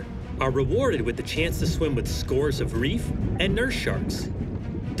pilgrimage here are rewarded with the chance to swim with scores of reef and nurse sharks,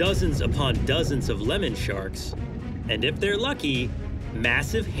 dozens upon dozens of lemon sharks, and if they're lucky,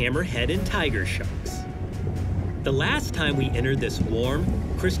 massive hammerhead and tiger sharks. The last time we entered this warm,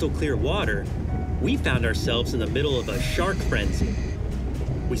 crystal clear water, we found ourselves in the middle of a shark frenzy.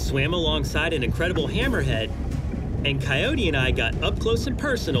 We swam alongside an incredible hammerhead, and Coyote and I got up close and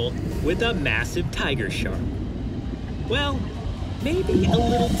personal with a massive tiger shark. Well, maybe a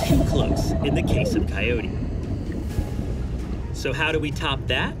little too close in the case of Coyote. So how do we top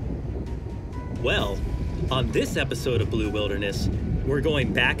that? Well, on this episode of Blue Wilderness, we're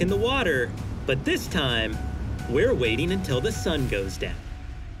going back in the water, but this time, we're waiting until the sun goes down.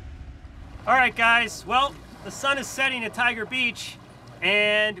 All right, guys. Well, the sun is setting at Tiger Beach,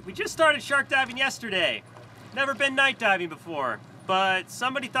 and we just started shark diving yesterday. Never been night diving before, but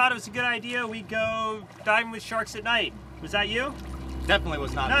somebody thought it was a good idea we go diving with sharks at night. Was that you? Definitely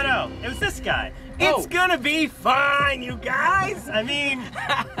was not me. No, it was this guy. It's gonna be fine, you guys! I mean,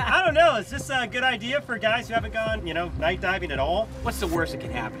 I don't know. Is this a good idea for guys who haven't gone, night diving at all? What's the worst that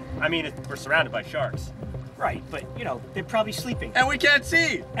can happen? I mean, we're surrounded by sharks. Right, but, they're probably sleeping. And we can't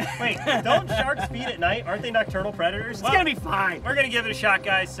see! Wait, don't sharks feed at night? Aren't they nocturnal predators? It's gonna be fine. We're gonna give it a shot,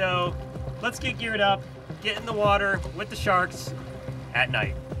 guys, so let's get geared up, get in the water with the sharks at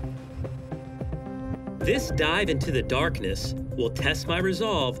night. This dive into the darkness will test my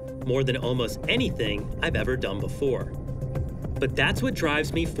resolve more than almost anything I've ever done before. But that's what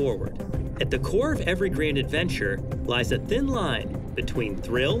drives me forward. At the core of every grand adventure lies a thin line between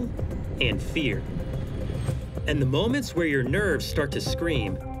thrill and fear. And the moments where your nerves start to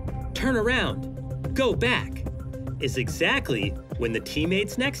scream, turn around, go back, is exactly when the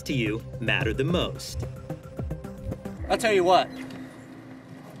teammates next to you matter the most. I'll tell you what.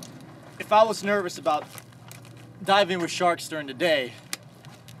 If I was nervous about diving with sharks during the day,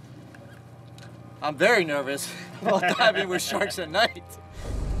 I'm very nervous about diving with sharks at night.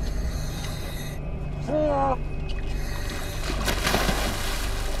 Well,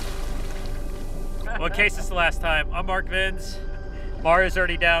 in case it's the last time, I'm Mark Vins. Mario's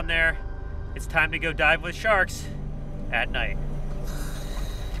already down there. It's time to go dive with sharks at night.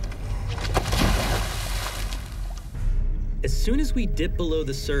 As soon as we dipped below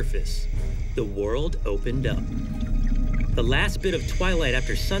the surface, the world opened up. The last bit of twilight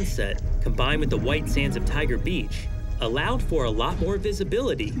after sunset, combined with the white sands of Tiger Beach, allowed for a lot more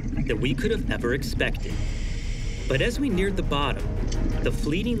visibility than we could have ever expected. But as we neared the bottom, the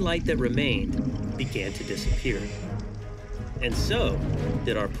fleeting light that remained began to disappear. And so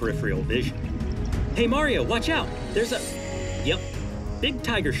did our peripheral vision. Hey Mario, watch out! There's a big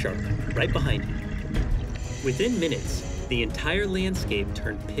tiger shark right behind you. Within minutes, the entire landscape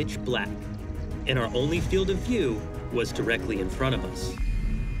turned pitch black, and our only field of view was directly in front of us.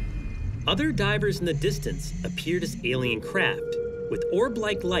 Other divers in the distance appeared as alien craft, with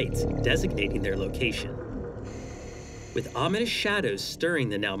orb-like lights designating their location. With ominous shadows stirring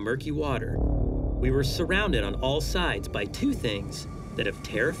the now murky water, we were surrounded on all sides by two things that have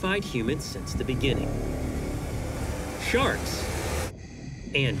terrified humans since the beginning: sharks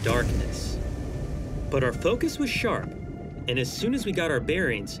and darkness. But our focus was sharp, and as soon as we got our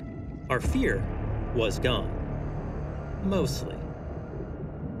bearings, our fear was gone. Mostly.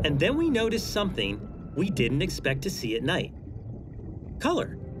 And then we noticed something we didn't expect to see at night: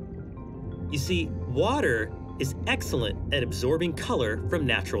 color. You see, water is excellent at absorbing color from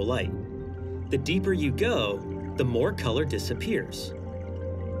natural light. The deeper you go, the more color disappears.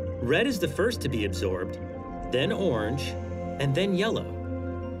 Red is the first to be absorbed, then orange, and then yellow,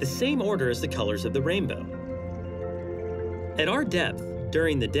 the same order as the colors of the rainbow. At our depth,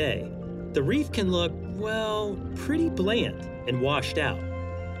 during the day, the reef can look, well, pretty bland and washed out.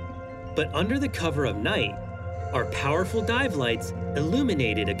 But under the cover of night, our powerful dive lights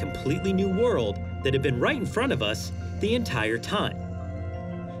illuminated a completely new world that had been right in front of us the entire time.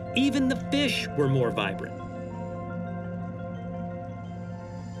 Even the fish were more vibrant.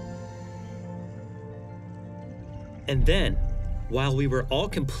 And then, while we were all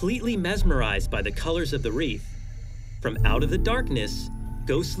completely mesmerized by the colors of the reef, from out of the darkness,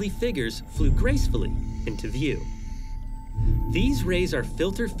 ghostly figures flew gracefully into view. These rays are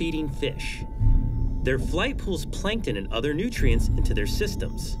filter-feeding fish. Their flight pulls plankton and other nutrients into their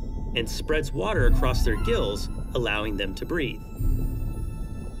systems and spreads water across their gills, allowing them to breathe.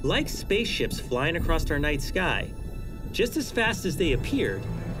 Like spaceships flying across our night sky, just as fast as they appeared,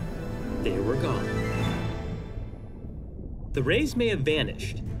 they were gone. The rays may have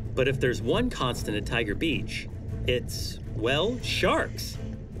vanished, but if there's one constant at Tiger Beach, it's, well, sharks.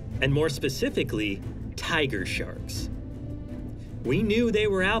 And more specifically, tiger sharks. We knew they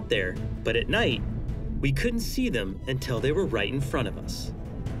were out there, but at night, we couldn't see them until they were right in front of us.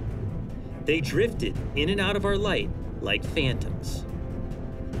 They drifted in and out of our light like phantoms.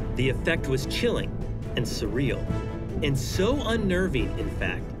 The effect was chilling and surreal, and so unnerving, in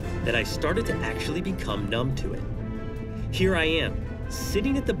fact, that I started to actually become numb to it. Here I am,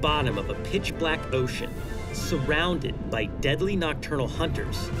 sitting at the bottom of a pitch-black ocean, surrounded by deadly nocturnal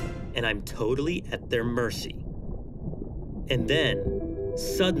hunters, and I'm totally at their mercy. And then,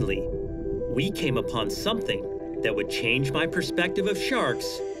 suddenly, we came upon something that would change my perspective of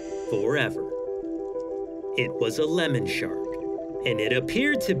sharks forever. It was a lemon shark, and it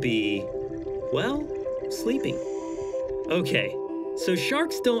appeared to be, well, sleeping. Okay, so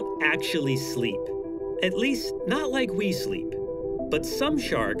sharks don't actually sleep, at least not like we sleep. But some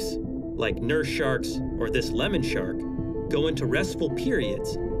sharks, like nurse sharks or this lemon shark, go into restful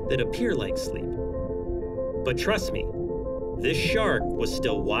periods that appear like sleep. But trust me, this shark was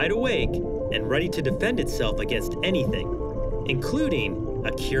still wide awake and ready to defend itself against anything, including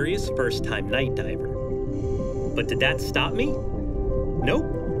a curious first-time night diver. But did that stop me?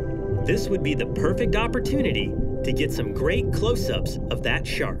 Nope. This would be the perfect opportunity to get some great close-ups of that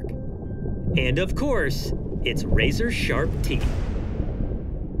shark. And of course, its razor-sharp teeth.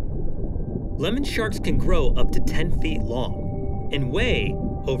 Lemon sharks can grow up to 10 feet long and weigh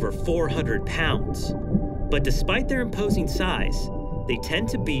over 400 pounds. But despite their imposing size, they tend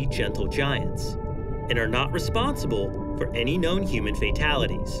to be gentle giants and are not responsible for any known human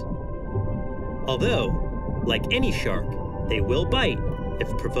fatalities. Although, like any shark, they will bite if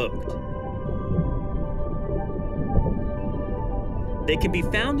provoked. They can be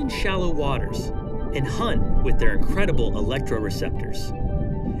found in shallow waters and hunt with their incredible electroreceptors.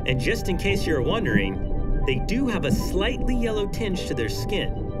 And just in case you're wondering, they do have a slightly yellow tinge to their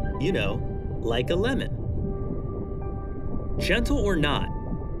skin, you know, like a lemon. Gentle or not,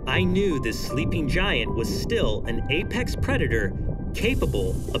 I knew this sleeping giant was still an apex predator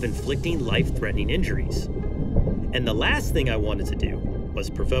capable of inflicting life-threatening injuries. And the last thing I wanted to do was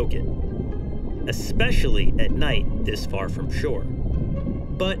provoke it, especially at night this far from shore.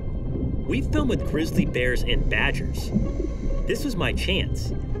 But we film with grizzly bears and badgers. This was my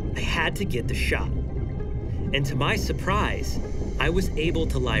chance. I had to get the shot. And to my surprise, I was able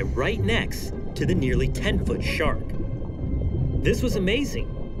to lie right next to the nearly 10-foot shark. This was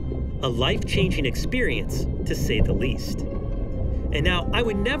amazing, a life-changing experience to say the least. And now I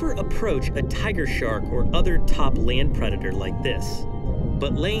would never approach a tiger shark or other top land predator like this,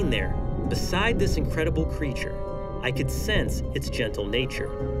 but laying there beside this incredible creature, I could sense its gentle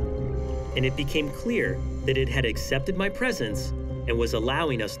nature. And it became clear that it had accepted my presence and was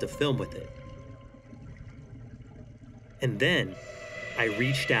allowing us to film with it. And then I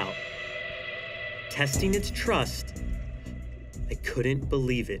reached out, testing its trust. I couldn't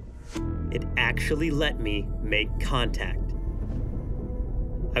believe it. It actually let me make contact.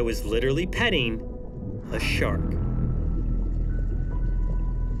 I was literally petting a shark.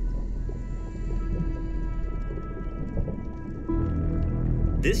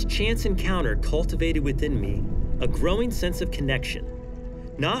 This chance encounter cultivated within me a growing sense of connection,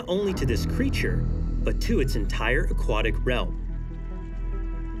 not only to this creature, but to its entire aquatic realm.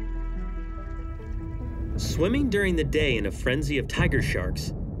 Swimming during the day in a frenzy of tiger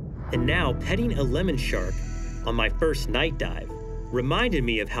sharks, and now petting a lemon shark on my first night dive, reminded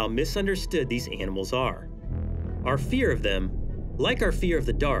me of how misunderstood these animals are. Our fear of them, like our fear of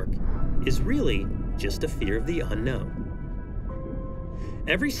the dark, is really just a fear of the unknown.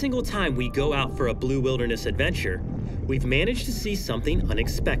 Every single time we go out for a blue wilderness adventure, we've managed to see something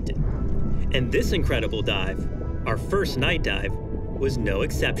unexpected. And this incredible dive, our first night dive, was no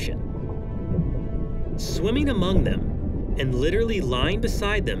exception. Swimming among them, and literally lying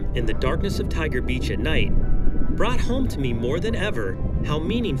beside them in the darkness of Tiger Beach at night, brought home to me more than ever how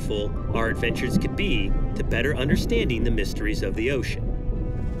meaningful our adventures could be to better understanding the mysteries of the ocean.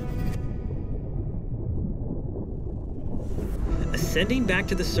 Ascending back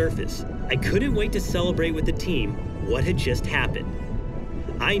to the surface, I couldn't wait to celebrate with the team what had just happened.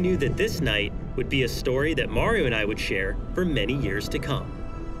 I knew that this night would be a story that Mario and I would share for many years to come.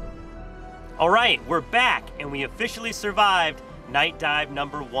 All right, we're back, and we officially survived night dive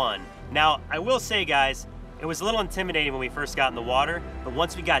number 1. Now, I will say, guys, it was a little intimidating when we first got in the water, but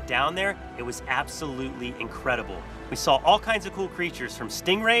once we got down there, it was absolutely incredible. We saw all kinds of cool creatures, from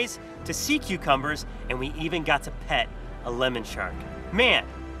stingrays to sea cucumbers, and we even got to pet a lemon shark. Man,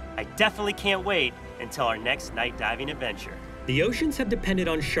 I definitely can't wait until our next night diving adventure. The oceans have depended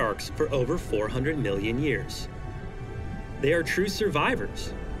on sharks for over 400 million years. They are true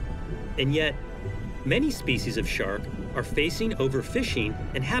survivors. And yet, many species of shark are facing overfishing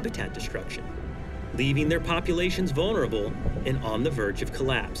and habitat destruction, leaving their populations vulnerable and on the verge of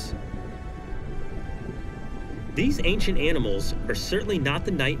collapse. These ancient animals are certainly not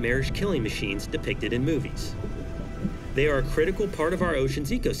the nightmarish killing machines depicted in movies. They are a critical part of our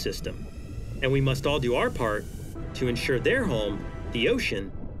ocean's ecosystem, and we must all do our part to ensure their home, the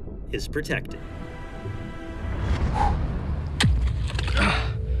ocean, is protected.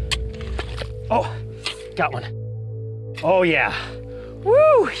 Oh, got one. Oh yeah.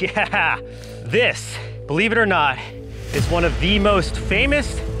 Woo, yeah. This, believe it or not, is one of the most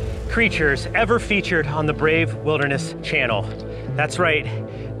famous creatures ever featured on the Brave Wilderness channel. That's right,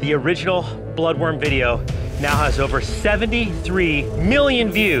 the original bloodworm video now has over 73 million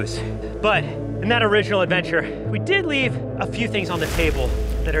views. But in that original adventure, we did leave a few things on the table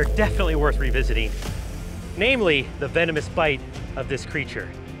that are definitely worth revisiting. Namely, the venomous bite of this creature.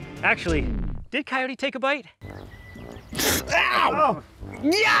 Actually, did Coyote take a bite? Ow!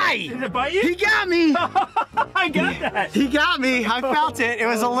 Yay! Did it bite you? He got me! I got that! He got me! I felt it. It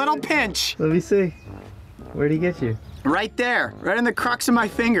was a little pinch. Let me see. Where'd he get you? Right there, right in the crux of my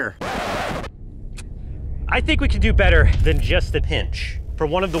finger. I think we can do better than just a pinch for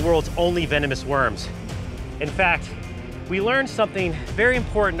one of the world's only venomous worms. In fact, we learned something very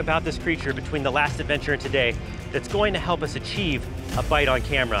important about this creature between the last adventure and today that's going to help us achieve a bite on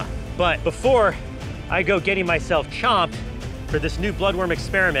camera. But before I go getting myself chomped for this new bloodworm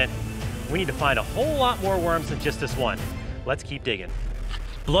experiment, we need to find a whole lot more worms than just this one. Let's keep digging.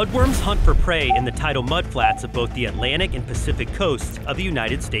 Bloodworms hunt for prey in the tidal mudflats of both the Atlantic and Pacific coasts of the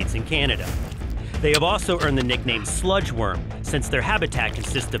United States and Canada. They have also earned the nickname sludge worm, since their habitat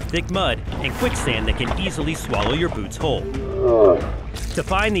consists of thick mud and quicksand that can easily swallow your boots whole. To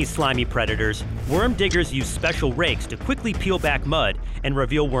find these slimy predators, worm diggers use special rakes to quickly peel back mud and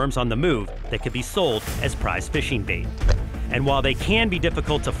reveal worms on the move that could be sold as prize fishing bait. And while they can be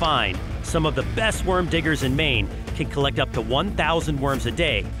difficult to find, some of the best worm diggers in Maine can collect up to 1,000 worms a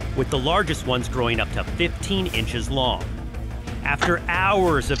day, with the largest ones growing up to 15 inches long. After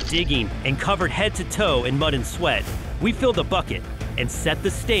hours of digging and covered head to toe in mud and sweat, we fill the bucket and set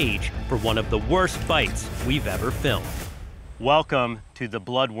the stage for one of the worst bites we've ever filmed. Welcome to the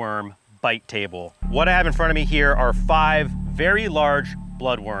bloodworm bite table. What I have in front of me here are 5 very large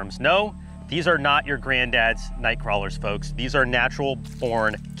bloodworms. No, these are not your granddad's night crawlers, folks. These are natural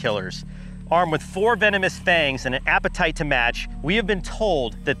born killers. Armed with 4 venomous fangs and an appetite to match, we have been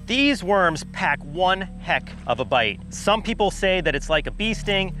told that these worms pack one heck of a bite. Some people say that it's like a bee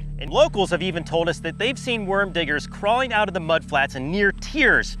sting, and locals have even told us that they've seen worm diggers crawling out of the mudflats in near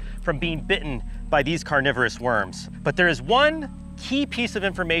tears from being bitten by these carnivorous worms. But there is one key piece of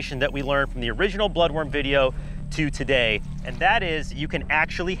information that we learned from the original bloodworm video to today, and that is you can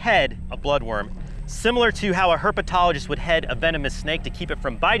actually head a bloodworm. Similar to how a herpetologist would head a venomous snake to keep it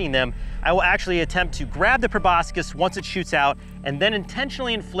from biting them, I will actually attempt to grab the proboscis once it shoots out and then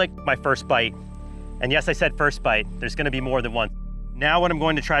intentionally inflict my first bite. And yes, I said first bite. There's gonna be more than one. Now what I'm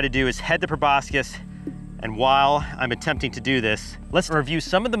going to try to do is head the proboscis, and while I'm attempting to do this, let's review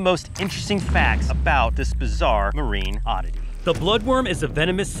some of the most interesting facts about this bizarre marine oddity. The bloodworm is a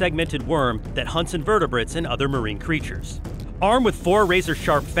venomous segmented worm that hunts invertebrates and other marine creatures. Armed with 4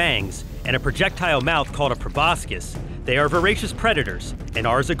 razor-sharp fangs and a projectile mouth called a proboscis, they are voracious predators and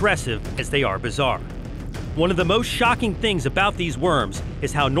are as aggressive as they are bizarre. One of the most shocking things about these worms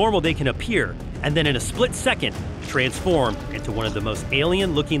is how normal they can appear and then in a split second transform into one of the most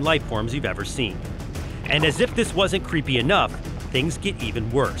alien-looking life forms you've ever seen. And as if this wasn't creepy enough, things get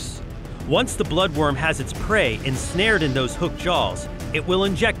even worse. Once the bloodworm has its prey ensnared in those hooked jaws, it will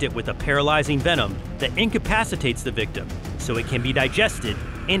inject it with a paralyzing venom that incapacitates the victim, so it can be digested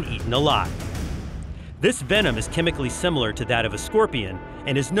and eaten alive. This venom is chemically similar to that of a scorpion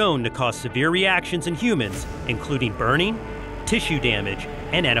and is known to cause severe reactions in humans, including burning, tissue damage,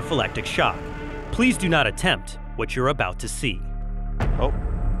 and anaphylactic shock. Please do not attempt what you're about to see. Oh,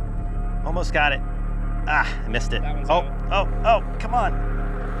 almost got it. Ah, I missed it. Oh, come on.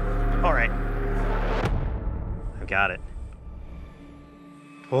 All right. I've got it.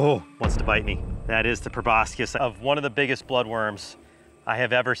 Oh, wants to bite me. That is the proboscis of one of the biggest bloodworms I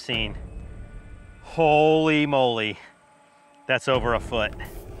have ever seen. Holy moly, that's over a foot.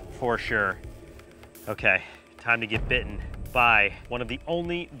 for sure. Okay, time to get bitten by one of the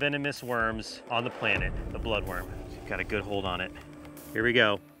only venomous worms on the planet, the bloodworm. Got a good hold on it. Here we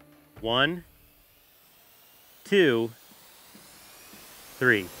go. 1, 2,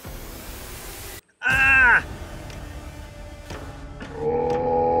 3. Ah!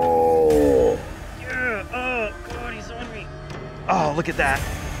 Oh! Yeah! Oh, God, he's on me. Oh, look at that.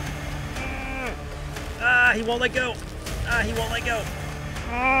 Ah, he won't let go. Ah, he won't let go.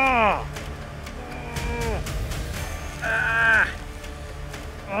 Oh! Ah!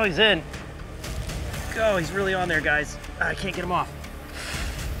 Oh, he's in. Go, he's really on there, guys. I can't get him off.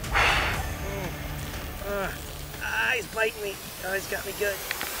 He's biting me. Oh, he's got me good.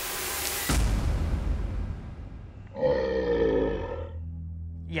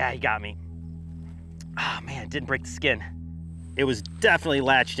 Yeah, he got me. Ah, man, it didn't break the skin. It was definitely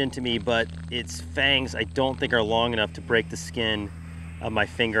latched into me, but its fangs I don't think are long enough to break the skin of my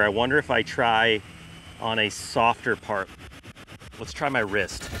finger. I wonder if I try on a softer part. Let's try my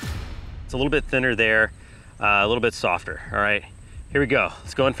wrist. It's a little bit thinner there, a little bit softer. All right, here we go.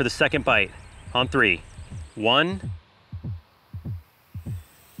 Let's go in for the second bite on 3. 1,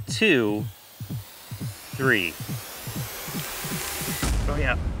 2, 3. Oh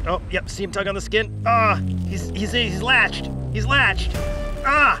yeah. Oh, yep. See him tug on the skin? Ah, he's latched. He's latched.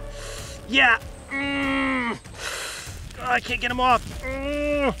 Ah, yeah. Oh, I can't get him off.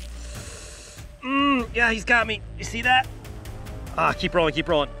 Yeah, he's got me. You see that? Ah, keep rolling, keep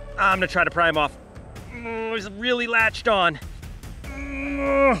rolling. I'm gonna try to pry him off. He's really latched on.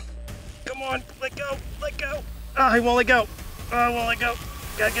 Come on, let go, let go. Ah, he won't let go. Oh, he won't let go.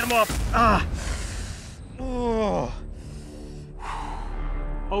 Gotta get him off. Ah. Oh.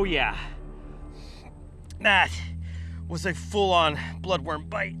 Oh yeah. That was a full-on bloodworm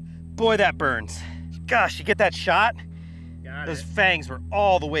bite. Boy, that burns. Gosh, you get that shot? Got Those fangs were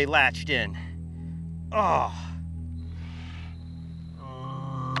all the way latched in. Oh.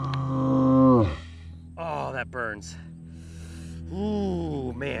 Oh, that burns.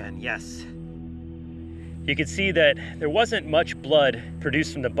 Ooh, man, yes. You can see that there wasn't much blood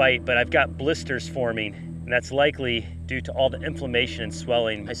produced from the bite, but I've got blisters forming, and that's likely due to all the inflammation and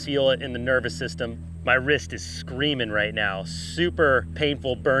swelling. I feel it in the nervous system. My wrist is screaming right now. Super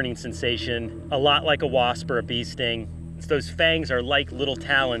painful burning sensation, a lot like a wasp or a bee sting. Those fangs are like little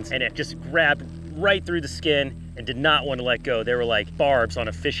talons, and it just grabbed right through the skin and did not want to let go. They were like barbs on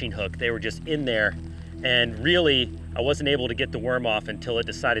a fishing hook. They were just in there. And really, I wasn't able to get the worm off until it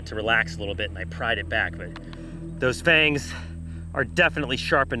decided to relax a little bit and I pried it back. But those fangs are definitely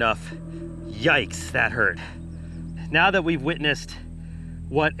sharp enough. Yikes, that hurt. Now that we've witnessed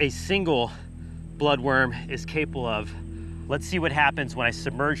what a single bloodworm is capable of, let's see what happens when I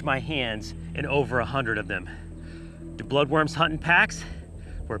submerge my hands in over 100 of them. Do bloodworms hunt in packs?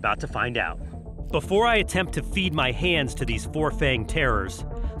 We're about to find out. Before I attempt to feed my hands to these four-fanged terrors,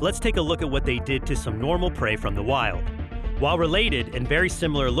 let's take a look at what they did to some normal prey from the wild. While related and very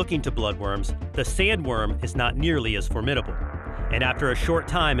similar looking to bloodworms, the sandworm is not nearly as formidable. And after a short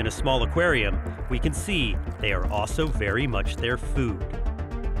time in a small aquarium, we can see they are also very much their food.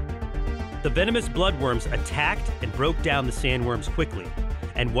 The venomous bloodworms attacked and broke down the sandworms quickly,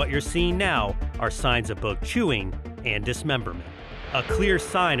 and what you're seeing now are signs of both chewing and dismemberment, a clear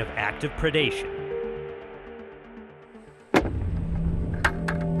sign of active predation.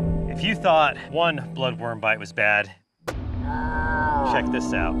 If you thought one bloodworm bite was bad, check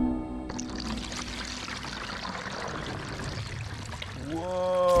this out.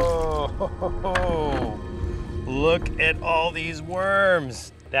 Whoa! Look at all these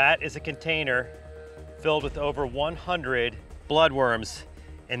worms. That is a container filled with over 100 bloodworms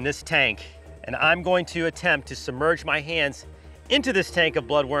in this tank. And I'm going to attempt to submerge my hands into this tank of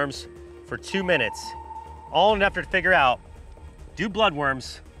bloodworms for 2 minutes. All enough to figure out, do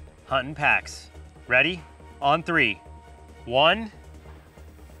bloodworms hunt in packs? Ready? On 3. 1,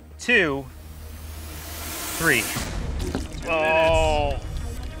 2, 3. Oh,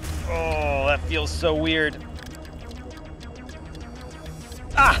 that feels so weird.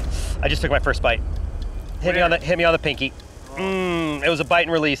 Ah, I just took my first bite. Hit me on the pinky. It was a bite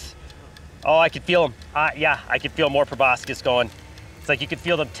and release. Oh, I could feel them. Yeah, I could feel more proboscis going. It's like you could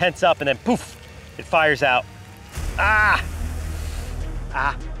feel them tense up and then poof, it fires out.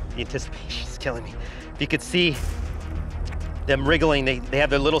 The anticipation is killing me. If you could see them wriggling, they have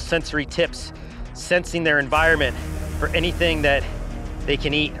their little sensory tips, sensing their environment for anything that they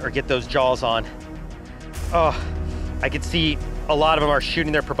can eat or get those jaws on. Oh, I could see a lot of them are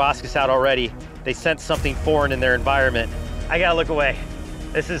shooting their proboscis out already. They sense something foreign in their environment. I gotta look away.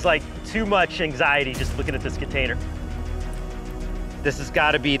 This is like too much anxiety just looking at this container. This has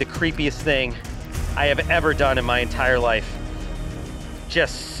got to be the creepiest thing I have ever done in my entire life.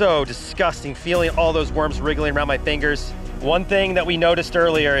 Just so disgusting, feeling all those worms wriggling around my fingers. One thing that we noticed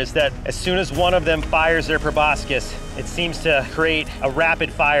earlier is that as soon as one of them fires their proboscis, it seems to create a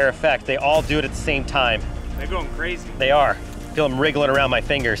rapid fire effect. They all do it at the same time. They're going crazy. They are. Feel them wriggling around my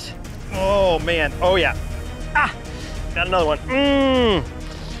fingers. Oh man, oh yeah. Ah, got another one.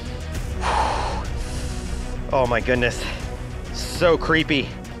 Oh my goodness, so creepy.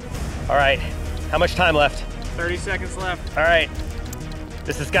 All right, how much time left? 30 seconds left. All right,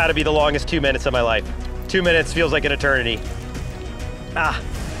 this has got to be the longest 2 minutes of my life. 2 minutes feels like an eternity. Ah,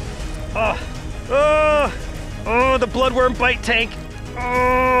 oh, the bloodworm bite tank.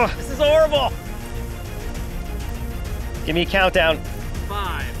 Oh, this is horrible. Give me a countdown.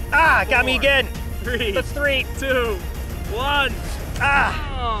 5. Ah, got me again. 3. That's 3. 2. 1. Ah.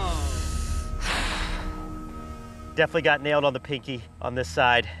 Oh. Definitely got nailed on the pinky on this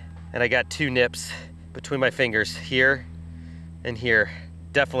side. And I got 2 nips between my fingers, here and here.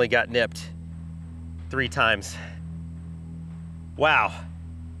 Definitely got nipped 3 times. Wow,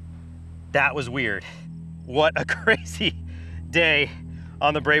 that was weird. What a crazy day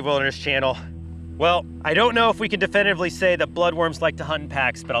on the Brave Wilderness channel. Well, I don't know if we can definitively say that bloodworms like to hunt in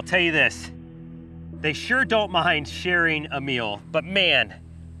packs, but I'll tell you this. They sure don't mind sharing a meal, but man,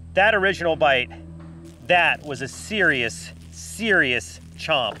 that original bite, that was a serious, serious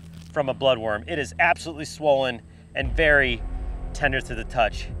chomp from a bloodworm. It is absolutely swollen and very tender to the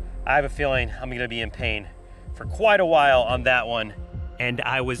touch. I have a feeling I'm gonna be in pain for quite a while on that one. And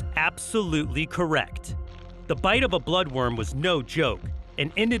I was absolutely correct. The bite of a bloodworm was no joke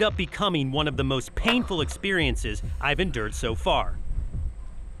and ended up becoming one of the most painful experiences I've endured so far.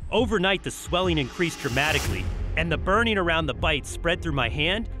 Overnight, the swelling increased dramatically, and the burning around the bite spread through my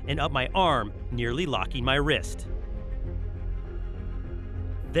hand and up my arm, nearly locking my wrist.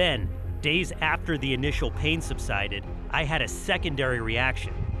 Then, days after the initial pain subsided, I had a secondary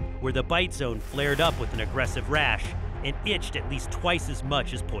reaction, where the bite zone flared up with an aggressive rash and itched at least twice as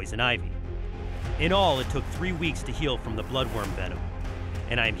much as poison ivy. In all, it took 3 weeks to heal from the bloodworm venom,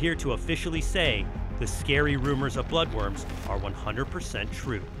 and I'm here to officially say the scary rumors of bloodworms are 100%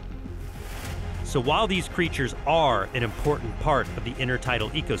 true. So while these creatures are an important part of the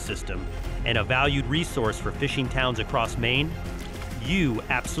intertidal ecosystem and a valued resource for fishing towns across Maine, you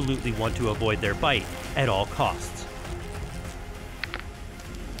absolutely want to avoid their bite at all costs.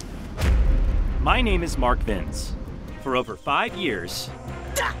 My name is Mark Vins. For over 5 years,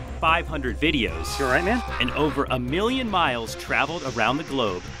 500 videos, You all right, man? and over 1 million miles traveled around the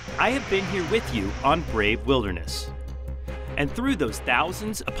globe, I have been here with you on Brave Wilderness. And through those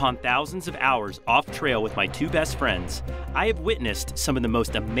thousands upon thousands of hours off trail with my 2 best friends, I have witnessed some of the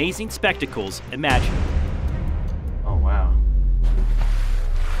most amazing spectacles imaginable. Oh, wow.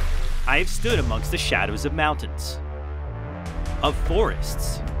 I have stood amongst the shadows of mountains, of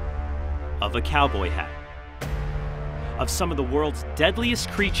forests, of a cowboy hat, of some of the world's deadliest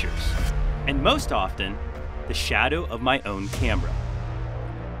creatures, and most often, the shadow of my own camera.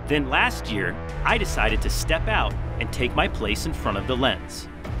 Then last year, I decided to step out and take my place in front of the lens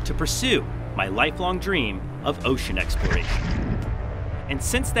to pursue my lifelong dream of ocean exploration. And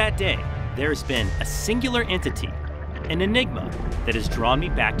since that day, there has been a singular entity, an enigma that has drawn me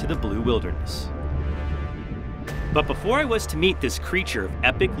back to the blue wilderness. But before I was to meet this creature of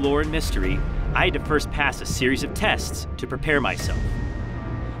epic lore and mystery, I had to first pass a series of tests to prepare myself.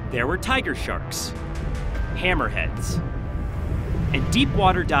 There were tiger sharks, hammerheads, and deep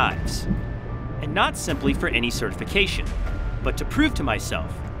water dives. And not simply for any certification, but to prove to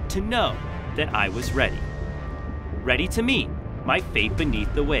myself, to know that I was ready. Ready to meet my fate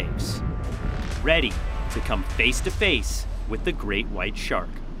beneath the waves. Ready to come face to face with the great white shark.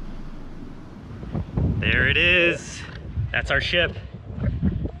 There it is. That's our ship.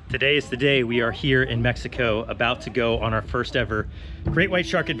 Today is the day we are here in Mexico, about to go on our first ever great white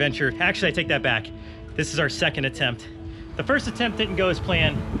shark adventure. Actually, I take that back. This is our second attempt. The first attempt didn't go as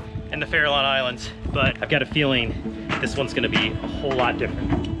planned in the Farallon Islands, but I've got a feeling this one's gonna be a whole lot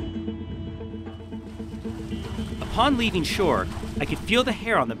different. Upon leaving shore, I could feel the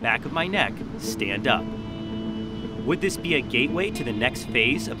hair on the back of my neck stand up. Would this be a gateway to the next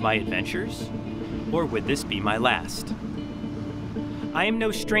phase of my adventures? Or would this be my last? I am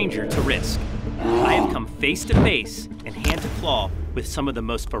no stranger to risk. I have come face to face and hand to claw with some of the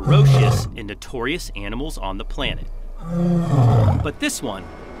most ferocious and notorious animals on the planet. But this one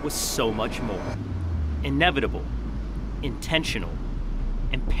was so much more. Inevitable, intentional,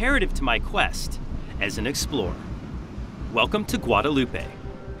 imperative to my quest as an explorer. Welcome to Guadalupe,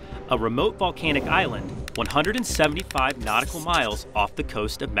 a remote volcanic island 175 nautical miles off the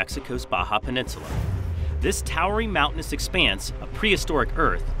coast of Mexico's Baja Peninsula. This towering mountainous expanse of prehistoric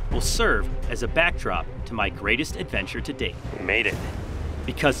Earth will serve as a backdrop to my greatest adventure to date. We made it.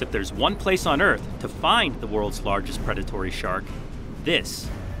 Because if there's one place on Earth to find the world's largest predatory shark, this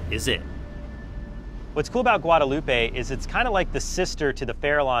is it. What's cool about Guadalupe is it's kind of like the sister to the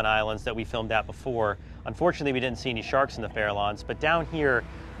Farallon Islands that we filmed at before. Unfortunately, we didn't see any sharks in the Farallons, but down here,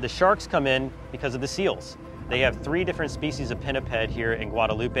 the sharks come in because of the seals. They have 3 different species of pinniped here in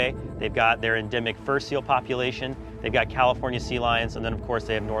Guadalupe. They've got their endemic fur seal population, they've got California sea lions, and then of course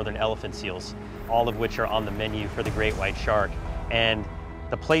they have northern elephant seals, all of which are on the menu for the great white shark. And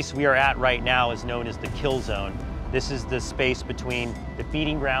the place we are at right now is known as the kill zone. This is the space between the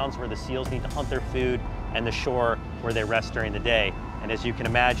feeding grounds where the seals need to hunt their food and the shore where they rest during the day. And as you can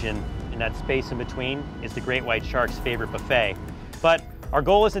imagine, in that space in between is the great white shark's favorite buffet. But our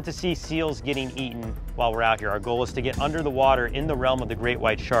goal isn't to see seals getting eaten while we're out here. Our goal is to get under the water in the realm of the great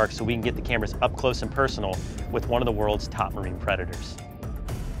white shark so we can get the cameras up close and personal with one of the world's top marine predators.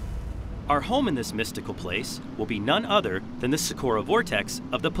 Our home in this mystical place will be none other than the Socorro Vortex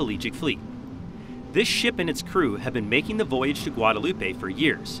of the pelagic fleet. This ship and its crew have been making the voyage to Guadalupe for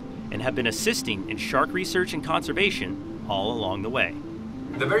years and have been assisting in shark research and conservation all along the way.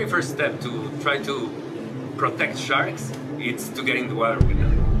 The very first step to try to protect sharks is to get in the water with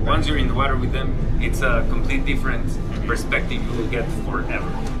them. Once you're in the water with them, it's a complete different perspective you will get forever.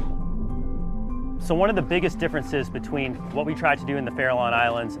 So one of the biggest differences between what we tried to do in the Farallon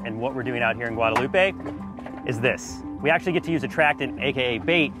Islands and what we're doing out here in Guadalupe is this. We actually get to use attractant, aka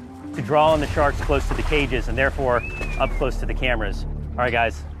bait, to draw in the sharks close to the cages and therefore up close to the cameras. All right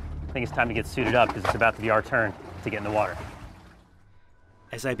guys, I think it's time to get suited up because it's about to be our turn to get in the water.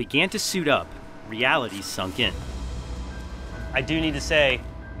 As I began to suit up, reality sunk in. I do need to say,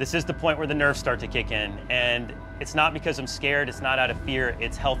 this is the point where the nerves start to kick in, and it's not because I'm scared, it's not out of fear,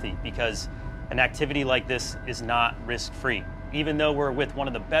 it's healthy because an activity like this is not risk-free. Even though we're with one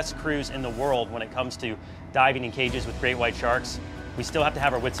of the best crews in the world when it comes to diving in cages with great white sharks, we still have to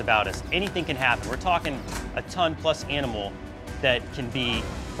have our wits about us. Anything can happen. We're talking a ton-plus animal that can be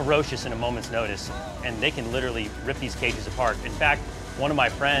ferocious in a moment's notice, and they can literally rip these cages apart. In fact, one of my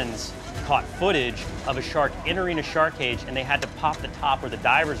friends caught footage of a shark entering a shark cage, and they had to pop the top where the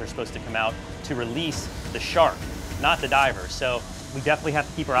divers are supposed to come out to release the shark, not the diver. So we definitely have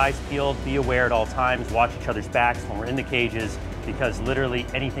to keep our eyes peeled, be aware at all times, watch each other's backs when we're in the cages, because literally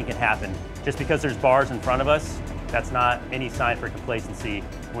anything can happen. Just because there's bars in front of us, that's not any sign for complacency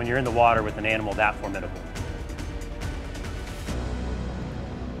when you're in the water with an animal that formidable.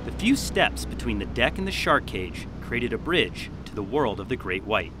 The few steps between the deck and the shark cage created a bridge to the world of the great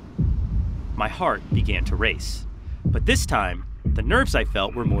white. My heart began to race, but this time, the nerves I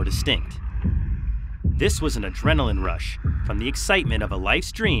felt were more distinct. This was an adrenaline rush from the excitement of a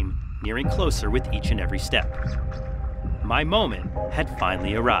life's dream nearing closer with each and every step. My moment had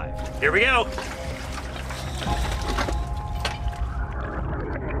finally arrived. Here we go!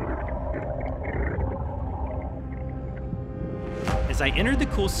 As I entered the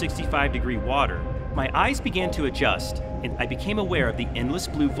cool 65-degree water, my eyes began to adjust, and I became aware of the endless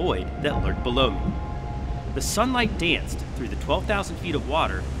blue void that lurked below me. The sunlight danced through the 12,000 feet of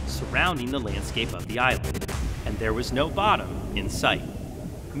water surrounding the landscape of the island, and there was no bottom in sight,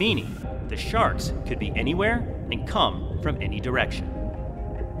 meaning the sharks could be anywhere and come from any direction.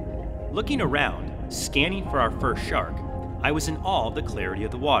 Looking around, scanning for our first shark, I was in awe of the clarity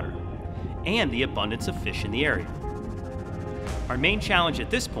of the water and the abundance of fish in the area. Our main challenge at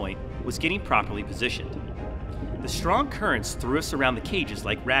this point was getting properly positioned. The strong currents threw us around the cages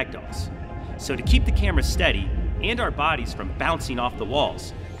like ragdolls. So to keep the camera steady and our bodies from bouncing off the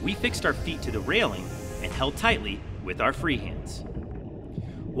walls, we fixed our feet to the railing and held tightly with our free hands.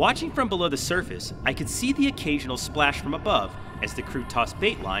 Watching from below the surface, I could see the occasional splash from above as the crew tossed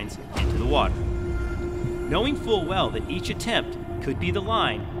bait lines into the water. Knowing full well that each attempt could be the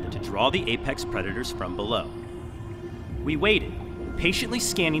line to draw the apex predators from below. We waited, patiently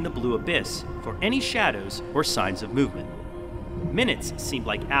scanning the blue abyss for any shadows or signs of movement. Minutes seemed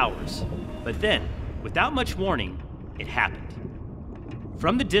like hours, but then, without much warning, it happened.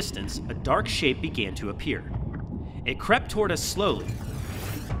 From the distance, a dark shape began to appear. It crept toward us slowly,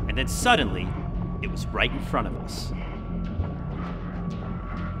 and then suddenly, it was right in front of us.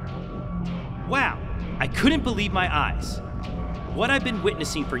 Wow, I couldn't believe my eyes. What I've been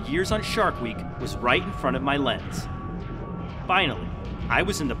witnessing for years on Shark Week was right in front of my lens. Finally, I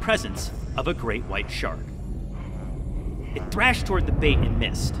was in the presence of a great white shark. It thrashed toward the bait and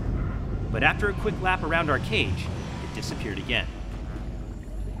missed, but after a quick lap around our cage, it disappeared again.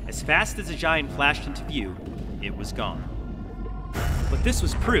 As fast as the giant flashed into view, it was gone. But this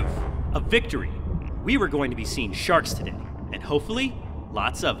was proof of victory. We were going to be seeing sharks today, and hopefully,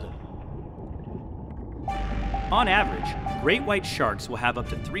 lots of them. On average, great white sharks will have up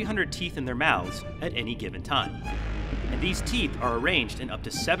to 300 teeth in their mouths at any given time. And these teeth are arranged in up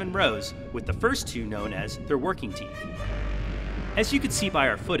to 7 rows, with the first 2 known as their working teeth. As you can see by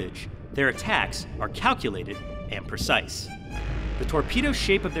our footage, their attacks are calculated and precise. The torpedo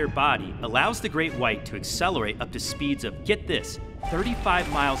shape of their body allows the great white to accelerate up to speeds of, get this,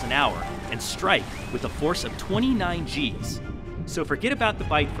 35 miles an hour and strike with a force of 29 Gs. So forget about the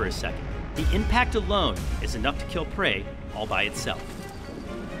bite for a second. The impact alone is enough to kill prey all by itself.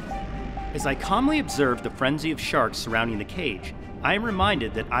 As I calmly observe the frenzy of sharks surrounding the cage, I am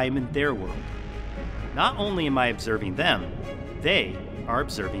reminded that I am in their world. Not only am I observing them, they are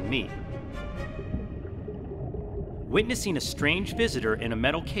observing me. Witnessing a strange visitor in a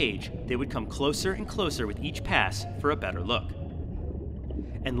metal cage, they would come closer and closer with each pass for a better look.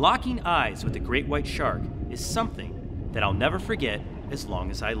 And locking eyes with a great white shark is something that I'll never forget as long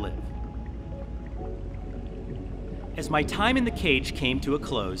as I live. As my time in the cage came to a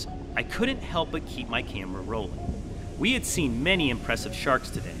close, I couldn't help but keep my camera rolling. We had seen many impressive sharks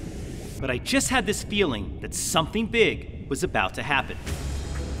today, but I just had this feeling that something big was about to happen.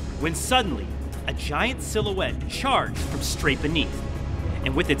 When suddenly, a giant silhouette charged from straight beneath,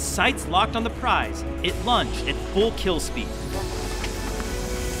 and with its sights locked on the prize, it lunged at full kill speed.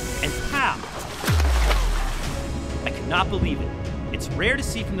 And pow! I could not believe it. It's rare to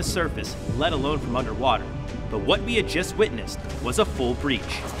see from the surface, let alone from underwater, but what we had just witnessed was a full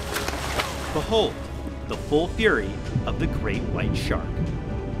breach. Behold, the full fury of the great white shark.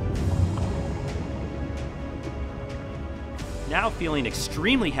 Now feeling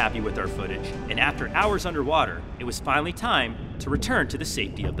extremely happy with our footage, and after hours underwater, it was finally time to return to the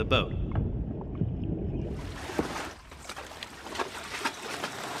safety of the boat.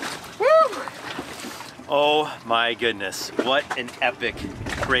 Oh my goodness, what an epic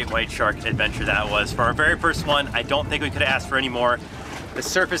great white shark adventure that was. For our very first one, I don't think we could have asked for any more. The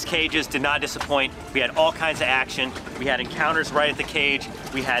surface cages did not disappoint. We had all kinds of action. We had encounters right at the cage.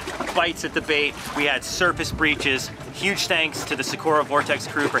 We had bites at the bait. We had surface breaches. Huge thanks to the Socorro Vortex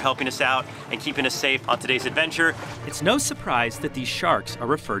crew for helping us out and keeping us safe on today's adventure. It's no surprise that these sharks are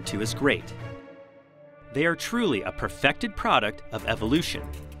referred to as great. They are truly a perfected product of evolution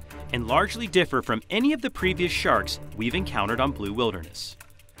and largely differ from any of the previous sharks we've encountered on Blue Wilderness.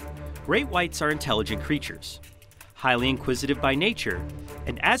 Great whites are intelligent creatures, highly inquisitive by nature,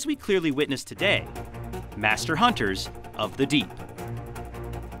 and as we clearly witnessed today, master hunters of the deep.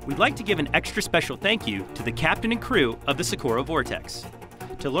 We'd like to give an extra special thank you to the captain and crew of the Socorro Vortex.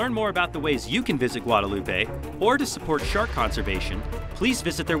 To learn more about the ways you can visit Guadalupe or to support shark conservation, please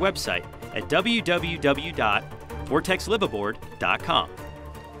visit their website at www.vortexliveaboard.com.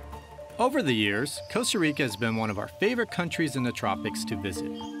 Over the years, Costa Rica has been one of our favorite countries in the tropics to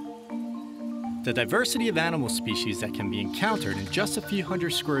visit. The diversity of animal species that can be encountered in just a few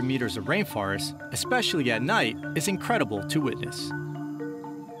hundred square meters of rainforest, especially at night, is incredible to witness.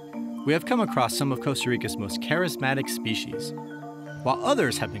 We have come across some of Costa Rica's most charismatic species, while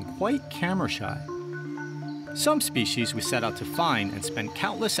others have been quite camera shy. Some species we set out to find and spend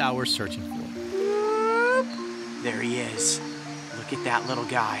countless hours searching for. There he is. Look at that little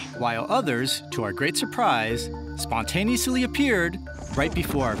guy. While others, to our great surprise, spontaneously appeared right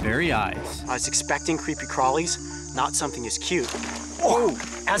before our very eyes. I was expecting creepy crawlies, not something as cute. Oh,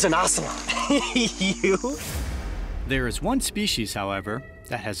 as an ocelot. You? There is one species, however,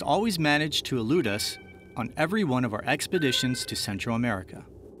 that has always managed to elude us on every one of our expeditions to Central America.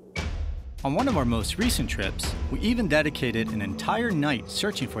 On one of our most recent trips, we even dedicated an entire night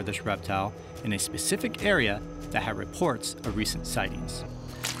searching for this reptile in a specific area that had reports of recent sightings.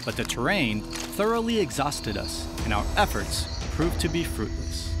 But the terrain thoroughly exhausted us, and our efforts proved to be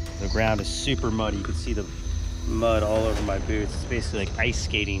fruitless. The ground is super muddy. You can see the mud all over my boots. It's basically like ice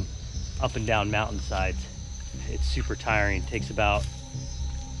skating up and down mountainsides. It's super tiring. It takes about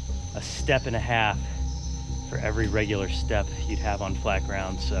a step and a half for every regular step you'd have on flat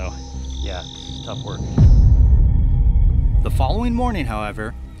ground. So yeah, it's tough work. The following morning,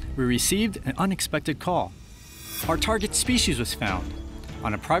 however, we received an unexpected call. Our target species was found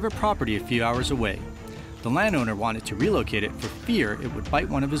on a private property a few hours away. The landowner wanted to relocate it for fear it would bite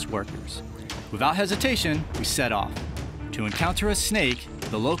one of his workers. Without hesitation, we set off to encounter a snake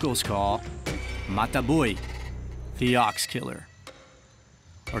the locals call Mataboy, the ox killer,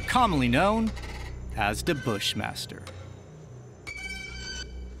 or commonly known as the Bushmaster.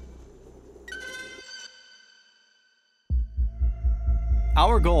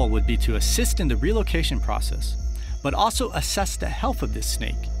 Our goal would be to assist in the relocation process, but also assess the health of this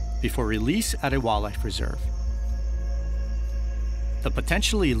snake before release at a wildlife reserve. The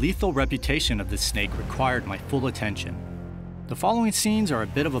potentially lethal reputation of this snake required my full attention. The following scenes are a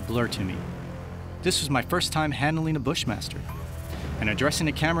bit of a blur to me. This was my first time handling a bushmaster, and addressing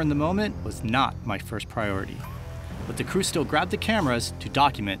the camera in the moment was not my first priority. But the crew still grabbed the cameras to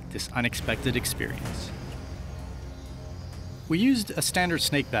document this unexpected experience. We used a standard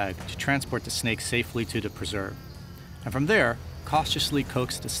snake bag to transport the snake safely to the preserve, and from there, cautiously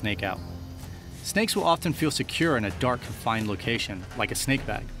coaxed the snake out. Snakes will often feel secure in a dark, confined location, like a snake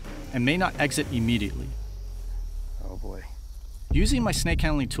bag, and may not exit immediately. Oh boy. Using my snake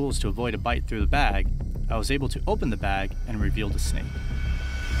handling tools to avoid a bite through the bag, I was able to open the bag and reveal the snake.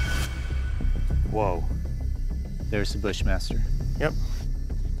 Whoa. There's the bushmaster. Yep.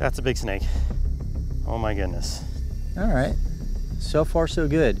 That's a big snake. Oh my goodness. All right, so far so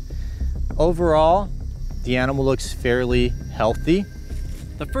good. Overall, the animal looks fairly healthy.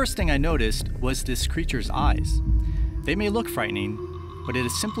 The first thing I noticed was this creature's eyes. They may look frightening, but it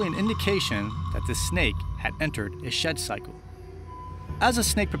is simply an indication that this snake had entered a shed cycle. As a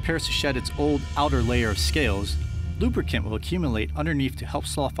snake prepares to shed its old outer layer of scales, lubricant will accumulate underneath to help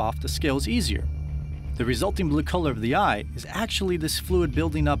slough off the scales easier. The resulting blue color of the eye is actually this fluid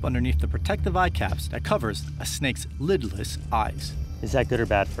building up underneath the protective eye caps that covers a snake's lidless eyes. Is that good or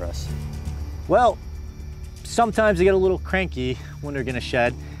bad for us? Well, sometimes they get a little cranky when they're gonna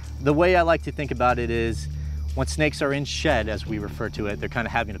shed. The way I like to think about it is when snakes are in shed, as we refer to it, they're kind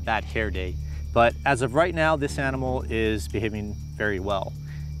of having a bad hair day. But as of right now, this animal is behaving very well.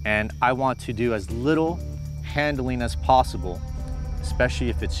 And I want to do as little handling as possible, especially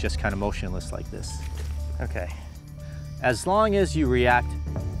if it's just kind of motionless like this. Okay. As long as you react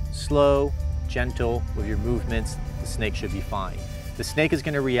slow, gentle with your movements, the snake should be fine. The snake is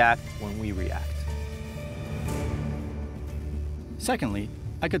going to react when we react. Secondly,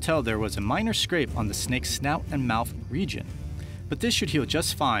 I could tell there was a minor scrape on the snake's snout and mouth region, but this should heal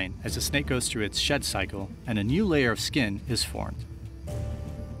just fine as the snake goes through its shed cycle and a new layer of skin is formed.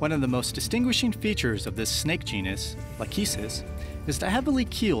 One of the most distinguishing features of this snake genus, Lachesis, is the heavily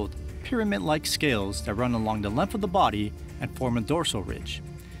keeled, pyramid-like scales that run along the length of the body and form a dorsal ridge,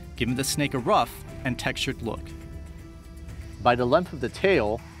 giving the snake a rough and textured look. By the length of the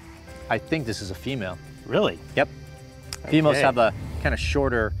tail, I think this is a female. Really? Yep. Females Okay. have a kind of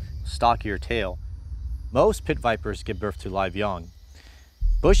shorter, stockier tail. Most pit vipers give birth to live young.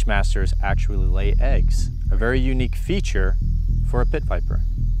 Bushmasters actually lay eggs, a very unique feature for a pit viper.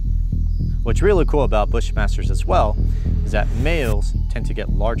 What's really cool about bushmasters as well is that males tend to get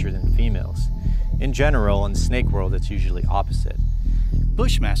larger than females. In general, in the snake world, it's usually opposite.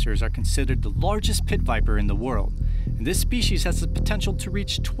 Bushmasters are considered the largest pit viper in the world, and this species has the potential to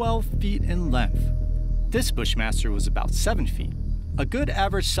reach 12 feet in length. This bushmaster was about 7 feet, a good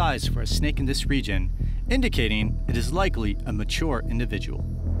average size for a snake in this region, indicating it is likely a mature individual.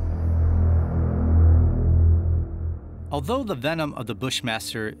 Although the venom of the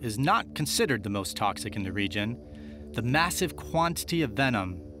bushmaster is not considered the most toxic in the region, the massive quantity of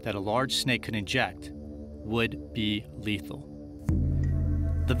venom that a large snake could inject would be lethal.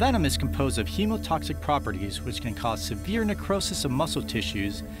 The venom is composed of hemotoxic properties which can cause severe necrosis of muscle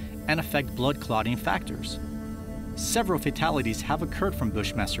tissues and affect blood clotting factors. Several fatalities have occurred from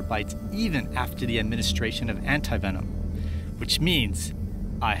bushmaster bites even after the administration of antivenom, which means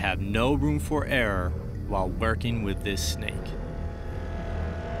I have no room for error while working with this snake.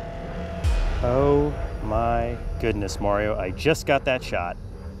 Oh my goodness, Mario. I just got that shot.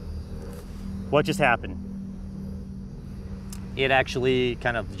 What just happened? It actually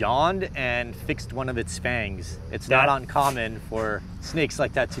kind of yawned and fixed one of its fangs. It's not uncommon for snakes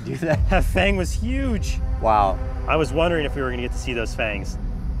like that to do that. That fang was huge. Wow. I was wondering if we were going to get to see those fangs.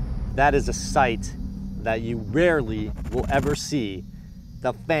 That is a sight that you rarely will ever see,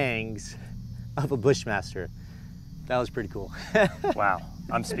 the fangs of a bushmaster. That was pretty cool. Wow,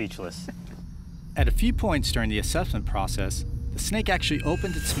 I'm speechless. At a few points during the assessment process, the snake actually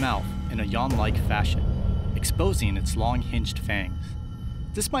opened its mouth in a yawn-like fashion, exposing its long hinged fangs.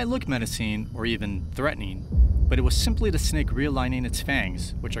 This might look menacing or even threatening, but it was simply the snake realigning its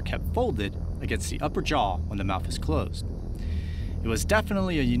fangs, which are kept folded against the upper jaw when the mouth is closed. It was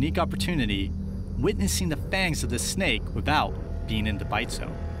definitely a unique opportunity, witnessing the fangs of this snake without being in the bite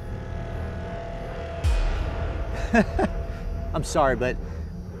zone. I'm sorry, but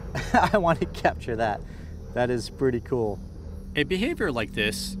I want to capture that. That is pretty cool. A behavior like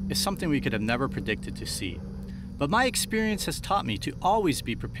this is something we could have never predicted to see, but my experience has taught me to always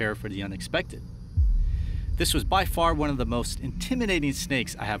be prepared for the unexpected. This was by far one of the most intimidating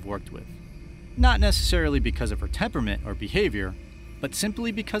snakes I have worked with. Not necessarily because of her temperament or behavior, but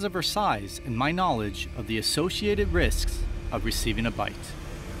simply because of her size and my knowledge of the associated risks of receiving a bite.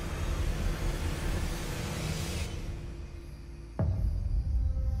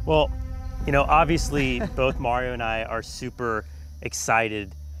 Well, you know, obviously both Mario and I are super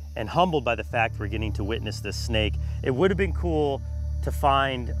excited and humbled by the fact we're getting to witness this snake. It would have been cool to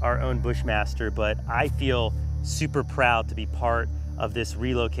find our own Bushmaster, but I feel super proud to be part of this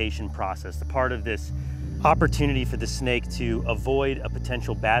relocation process, the part of this opportunity for the snake to avoid a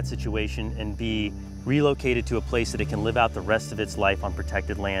potential bad situation and be relocated to a place that it can live out the rest of its life on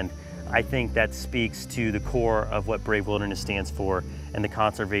protected land. I think that speaks to the core of what Brave Wilderness stands for and the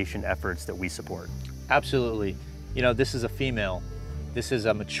conservation efforts that we support. Absolutely. You know, this is a female. This is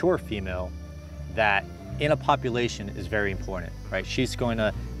a mature female that in a population is very important, right? She's going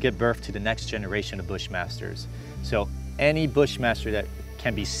to give birth to the next generation of Bushmasters. So any Bushmaster that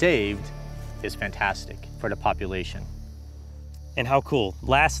can be saved is fantastic for the population. And how cool.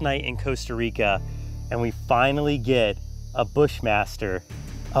 Last night in Costa Rica, and we finally get a Bushmaster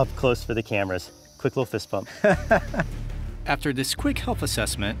up close for the cameras. Quick little fist bump. After this quick health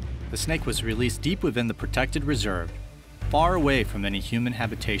assessment, the snake was released deep within the protected reserve, far away from any human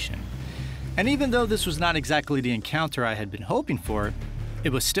habitation. And even though this was not exactly the encounter I had been hoping for,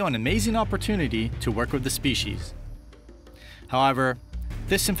 it was still an amazing opportunity to work with the species. However,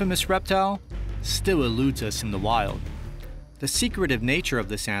 this infamous reptile still eludes us in the wild. The secretive nature of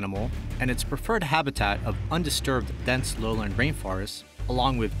this animal and its preferred habitat of undisturbed dense lowland rainforests,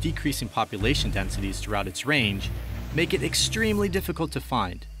 along with decreasing population densities throughout its range, make it extremely difficult to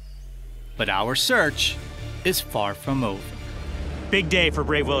find. But our search is far from over. Big day for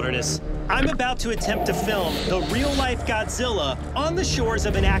Brave Wilderness. I'm about to attempt to film the real-life Godzilla on the shores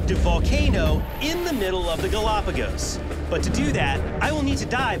of an active volcano in the middle of the Galapagos. But to do that, I will need to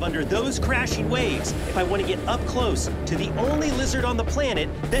dive under those crashing waves if I want to get up close to the only lizard on the planet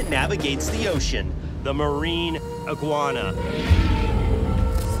that navigates the ocean, the marine iguana.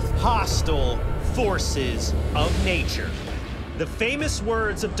 Hostile forces of nature. The famous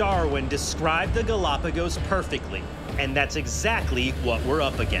words of Darwin describe the Galapagos perfectly, and that's exactly what we're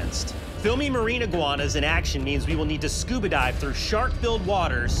up against. Filming marine iguanas in action means we will need to scuba dive through shark-filled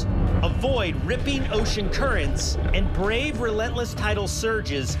waters, avoid ripping ocean currents, and brave relentless tidal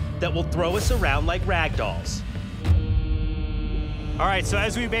surges that will throw us around like rag dolls. All right, so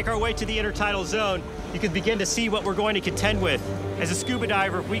as we make our way to the intertidal zone, you can begin to see what we're going to contend with. As a scuba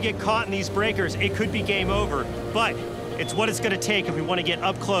diver, if we get caught in these breakers, it could be game over, but it's what it's gonna take if we want to get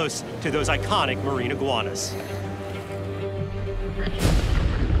up close to those iconic marine iguanas.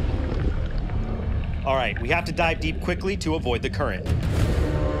 All right, we have to dive deep quickly to avoid the current.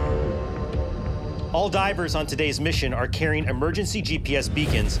 All divers on today's mission are carrying emergency GPS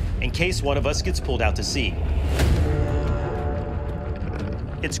beacons in case one of us gets pulled out to sea.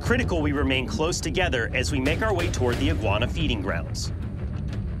 It's critical we remain close together as we make our way toward the iguana feeding grounds.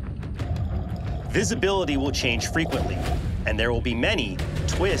 Visibility will change frequently, and there will be many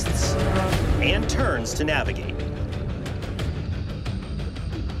twists and turns to navigate.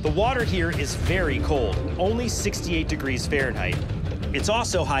 The water here is very cold, only 68 degrees Fahrenheit. It's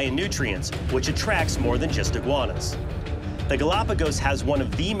also high in nutrients, which attracts more than just iguanas. The Galapagos has one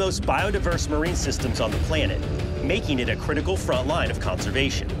of the most biodiverse marine systems on the planet, making it a critical front line of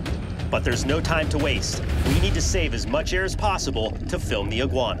conservation. But there's no time to waste. We need to save as much air as possible to film the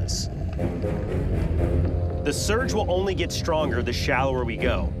iguanas. The surge will only get stronger the shallower we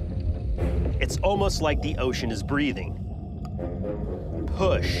go. It's almost like the ocean is breathing.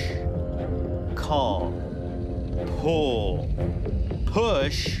 Push, calm, pull,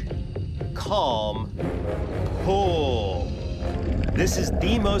 push, calm, pull. This is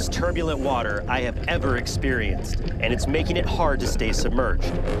the most turbulent water I have ever experienced, and it's making it hard to stay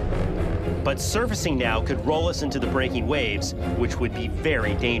submerged. But surfacing now could roll us into the breaking waves, which would be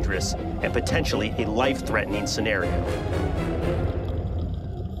very dangerous and potentially a life-threatening scenario.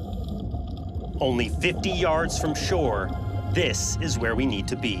 Only 50 yards from shore, this is where we need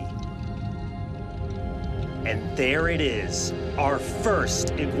to be. And there it is, our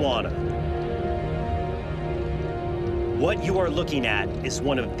first iguana. What you are looking at is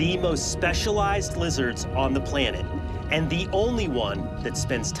one of the most specialized lizards on the planet, and the only one that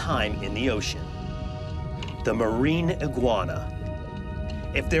spends time in the ocean. The marine iguana.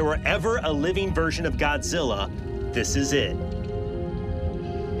 If there were ever a living version of Godzilla, this is it.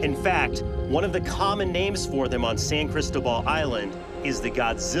 In fact, one of the common names for them on San Cristobal Island is the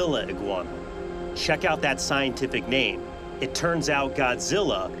Godzilla iguana. Check out that scientific name. It turns out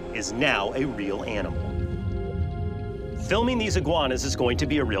Godzilla is now a real animal. Filming these iguanas is going to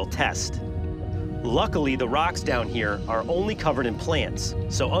be a real test. Luckily, the rocks down here are only covered in plants,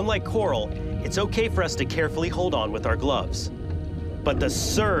 so unlike coral, it's okay for us to carefully hold on with our gloves. But the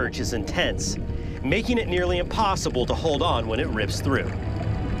surge is intense, making it nearly impossible to hold on when it rips through.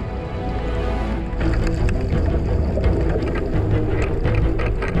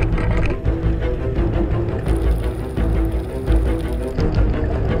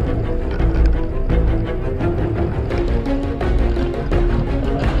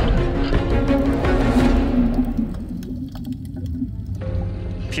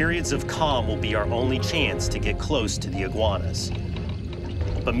 Periods of calm will be our only chance to get close to the iguanas.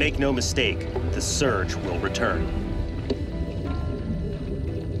 But make no mistake, the surge will return.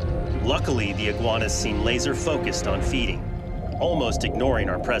 Luckily, the iguanas seem laser focused on feeding, almost ignoring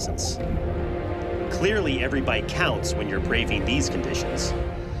our presence. Clearly, every bite counts when you're braving these conditions.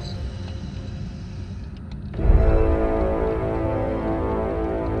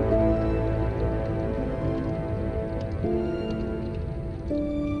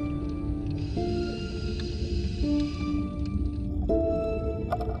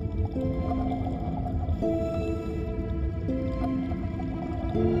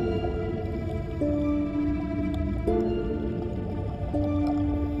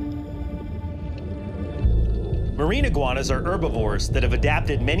 Marine iguanas are herbivores that have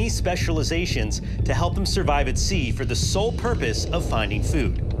adapted many specializations to help them survive at sea for the sole purpose of finding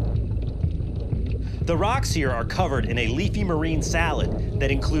food. The rocks here are covered in a leafy marine salad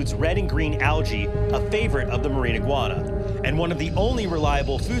that includes red and green algae, a favorite of the marine iguana, and one of the only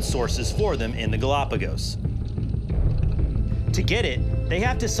reliable food sources for them in the Galapagos. To get it, they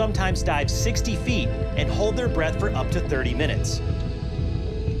have to sometimes dive 60 feet and hold their breath for up to 30 minutes.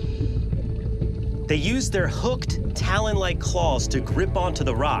 They use their hooked, talon-like claws to grip onto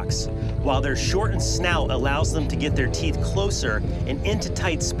the rocks, while their shortened snout allows them to get their teeth closer and into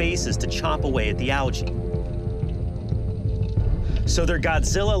tight spaces to chomp away at the algae. So their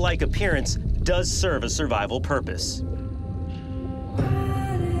Godzilla-like appearance does serve a survival purpose.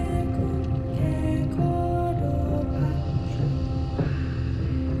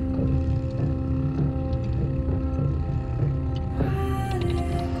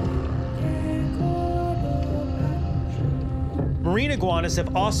 Marine iguanas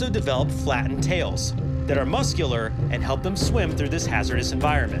have also developed flattened tails that are muscular and help them swim through this hazardous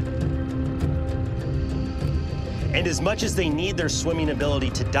environment. And as much as they need their swimming ability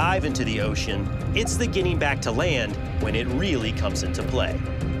to dive into the ocean, it's the getting back to land when it really comes into play.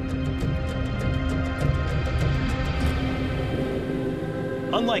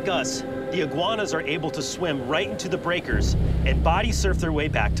 Unlike us, the iguanas are able to swim right into the breakers and body surf their way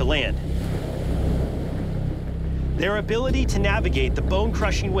back to land. Their ability to navigate the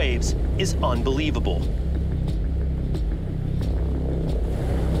bone-crushing waves is unbelievable.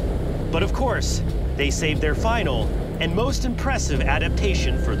 But of course, they save their final and most impressive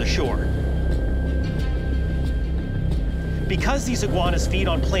adaptation for the shore. Because these iguanas feed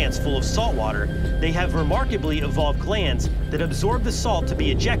on plants full of salt water, they have remarkably evolved glands that absorb the salt to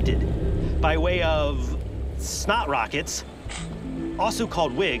be ejected by way of snot rockets, also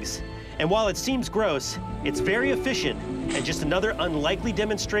called wigs. And while it seems gross, it's very efficient and just another unlikely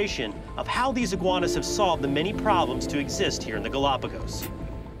demonstration of how these iguanas have solved the many problems to exist here in the Galapagos.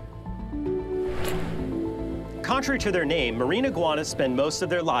 Contrary to their name, marine iguanas spend most of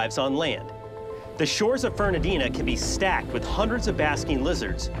their lives on land. The shores of Fernandina can be stacked with hundreds of basking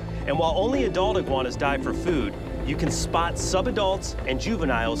lizards, and while only adult iguanas dive for food, you can spot subadults and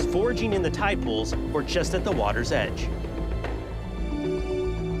juveniles foraging in the tide pools or just at the water's edge.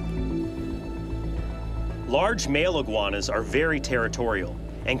 Large male iguanas are very territorial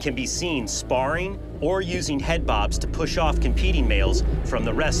and can be seen sparring or using head bobs to push off competing males from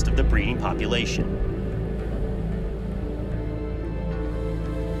the rest of the breeding population.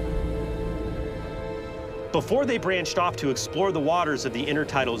 Before they branched off to explore the waters of the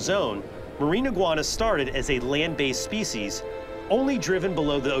intertidal zone, marine iguanas started as a land-based species, only driven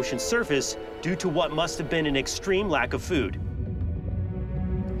below the ocean surface due to what must have been an extreme lack of food.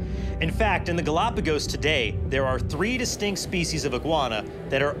 In fact, in the Galapagos today, there are 3 distinct species of iguana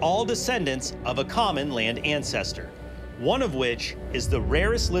that are all descendants of a common land ancestor, one of which is the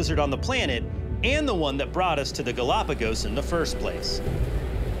rarest lizard on the planet and the one that brought us to the Galapagos in the first place.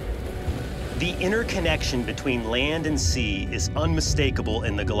 The interconnection between land and sea is unmistakable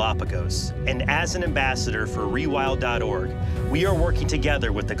in the Galapagos, and as an ambassador for rewild.org, we are working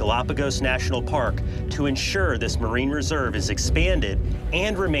together with the Galapagos National Park to ensure this marine reserve is expanded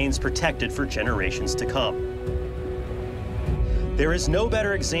and remains protected for generations to come. There is no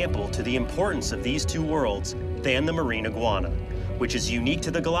better example to the importance of these two worlds than the marine iguana, which is unique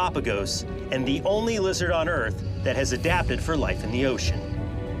to the Galapagos and the only lizard on Earth that has adapted for life in the ocean.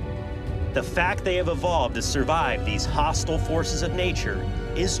 The fact they have evolved to survive these hostile forces of nature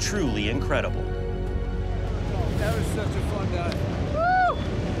is truly incredible. That was such a fun dive.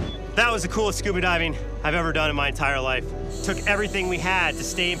 That was the coolest scuba diving I've ever done in my entire life. Took everything we had to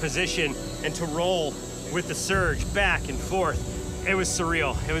stay in position and to roll with the surge back and forth. It was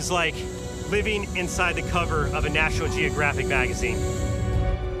surreal. It was like living inside the cover of a National Geographic magazine.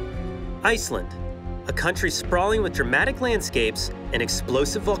 Iceland, a country sprawling with dramatic landscapes and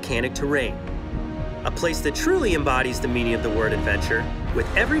explosive volcanic terrain. A place that truly embodies the meaning of the word adventure, with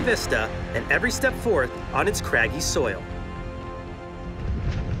every vista and every step forth on its craggy soil.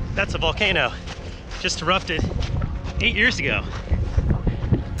 That's a volcano. Just erupted 8 years ago.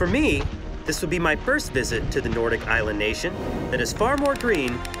 For me, this would be my first visit to the Nordic island nation that is far more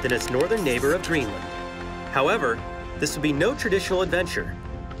green than its northern neighbor of Greenland. However, this would be no traditional adventure.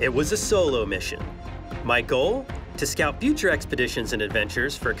 It was a solo mission. My goal? To scout future expeditions and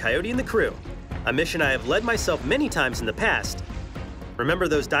adventures for Coyote and the crew, a mission I have led myself many times in the past. Remember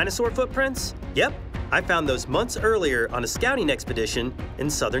those dinosaur footprints? Yep, I found those months earlier on a scouting expedition in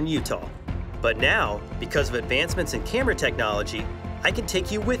southern Utah. But now, because of advancements in camera technology, I can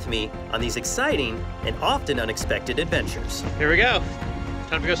take you with me on these exciting and often unexpected adventures. Here we go.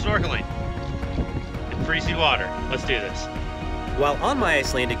 Time to go snorkeling. In freezing water. Let's do this. While on my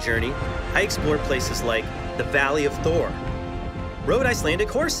Icelandic journey, I explored places like the Valley of Thor, rode Icelandic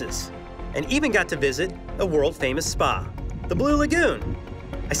horses, and even got to visit a world-famous spa, the Blue Lagoon.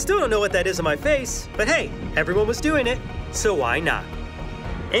 I still don't know what that is on my face, but hey, everyone was doing it, so why not?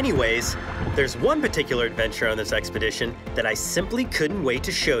 Anyways, there's one particular adventure on this expedition that I simply couldn't wait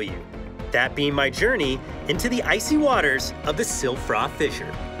to show you. That being my journey into the icy waters of the Silfra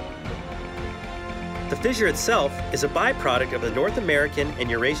Fissure. The fissure itself is a byproduct of the North American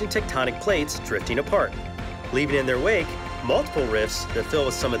and Eurasian tectonic plates drifting apart, leaving in their wake multiple rifts that fill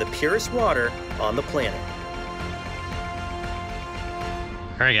with some of the purest water on the planet.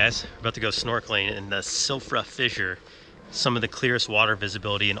 All right, guys, we're about to go snorkeling in the Silfra Fissure, some of the clearest water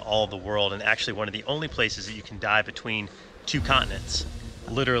visibility in all of the world, and actually one of the only places that you can dive between two continents.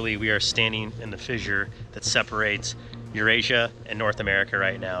 Literally, we are standing in the fissure that separates Eurasia and North America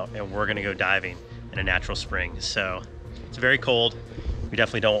right now, and we're gonna go diving in a natural spring. So it's very cold. We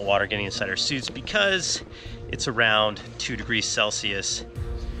definitely don't want water getting inside our suits because it's around 2 degrees Celsius,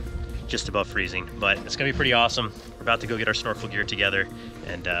 just above freezing, but it's gonna be pretty awesome. We're about to go get our snorkel gear together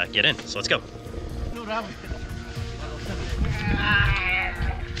and get in, so let's go.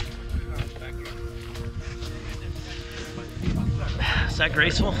 Is that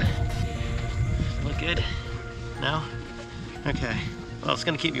graceful? Look good? No? Okay. Well, it's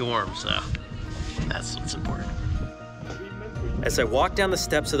gonna keep you warm, so that's what's important. As I walked down the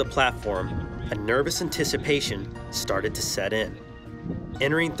steps of the platform, a nervous anticipation started to set in.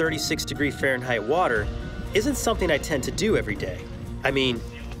 Entering 36-degree Fahrenheit water isn't something I tend to do every day. I mean,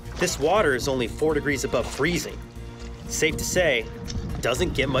 this water is only 4 degrees above freezing. Safe to say, it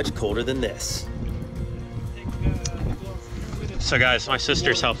doesn't get much colder than this. So guys, my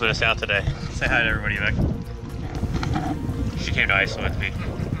sister's helping us out today. Say hi to everybody, Beck. She came to Iceland with me,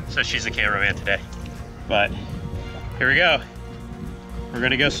 so she's the cameraman today. But here we go. We're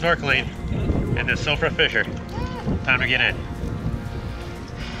gonna go snorkeling in the Silfra Fissure. Time to get in.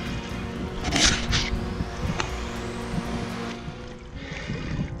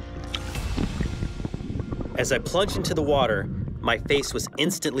 As I plunged into the water, my face was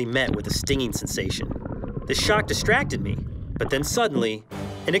instantly met with a stinging sensation. The shock distracted me, but then suddenly,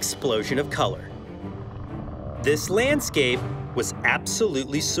 an explosion of color. This landscape was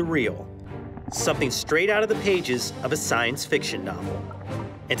absolutely surreal. Something straight out of the pages of a science fiction novel.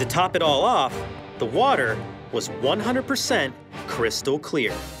 And to top it all off, the water was 100% crystal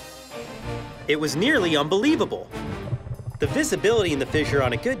clear. It was nearly unbelievable. The visibility in the fissure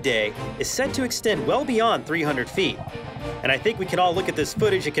on a good day is said to extend well beyond 300 feet. And I think we can all look at this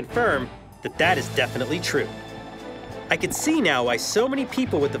footage and confirm that that is definitely true. I can see now why so many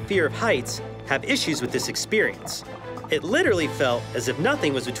people with the fear of heights have issues with this experience. It literally felt as if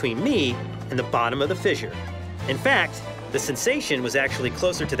nothing was between me and the bottom of the fissure. In fact, the sensation was actually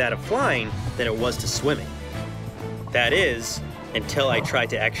closer to that of flying than it was to swimming. That is, until I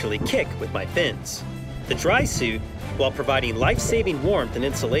tried to actually kick with my fins. The dry suit, while providing life-saving warmth and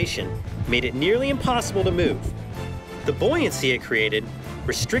insulation, made it nearly impossible to move. The buoyancy it created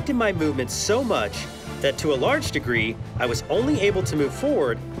restricted my movement so much that to a large degree, I was only able to move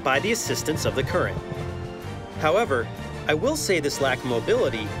forward by the assistance of the current. However, I will say this lack of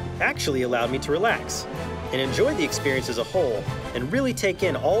mobility actually allowed me to relax. and enjoy the experience as a whole and really take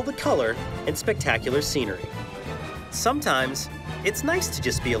in all the color and spectacular scenery. Sometimes, it's nice to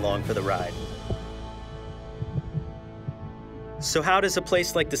just be along for the ride. So how does a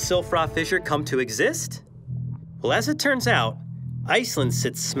place like the Silfra Fissure come to exist? Well, as it turns out, Iceland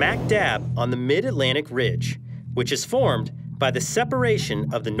sits smack dab on the mid-Atlantic ridge, which is formed by the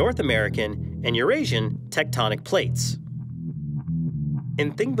separation of the North American and Eurasian tectonic plates.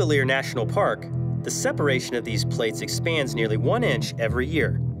 In Thingvellir National Park, the separation of these plates expands nearly 1 inch every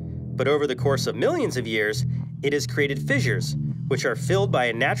year. But over the course of millions of years, it has created fissures, which are filled by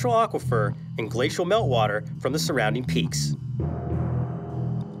a natural aquifer and glacial meltwater from the surrounding peaks.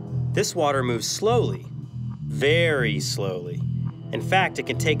 This water moves slowly, very slowly. In fact, it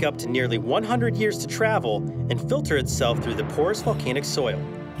can take up to nearly 100 years to travel and filter itself through the porous volcanic soil,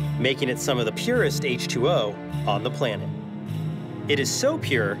 making it some of the purest H2O on the planet. It is so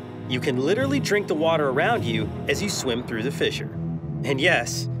pure, you can literally drink the water around you as you swim through the fissure. And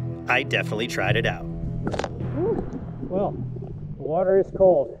yes, I definitely tried it out. Well, the water is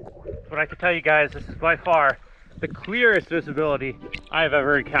cold. But I can tell you guys, this is by far the clearest visibility I've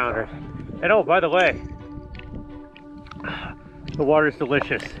ever encountered. And oh, by the way, the water is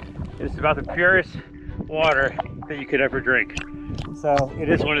delicious. It's about the purest water that you could ever drink. So it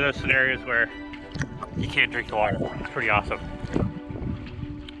is one of those scenarios where you can't drink the water. It's pretty awesome.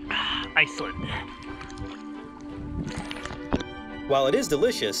 Iceland. While it is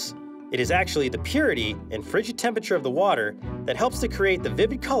delicious, it is actually the purity and frigid temperature of the water that helps to create the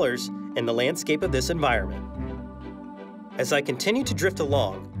vivid colors in the landscape of this environment. As I continued to drift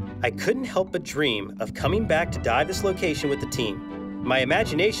along, I couldn't help but dream of coming back to dive this location with the team. My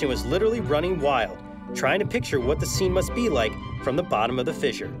imagination was literally running wild, trying to picture what the scene must be like from the bottom of the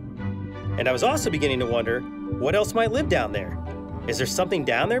fissure. And I was also beginning to wonder, what else might live down there? Is there something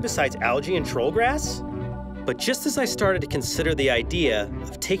down there besides algae and troll grass? But just as I started to consider the idea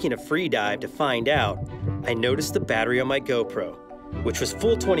of taking a free dive to find out, I noticed the battery on my GoPro, which was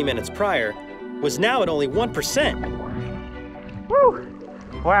full 20 minutes prior, was now at only 1%. Woo!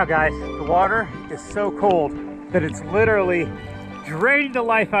 Wow guys, the water is so cold that it's literally draining the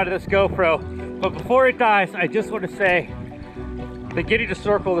life out of this GoPro. But before it dies, I just want to say that getting to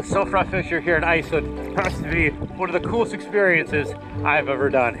snorkel the Silfra Fissure here in Iceland has to be one of the coolest experiences I've ever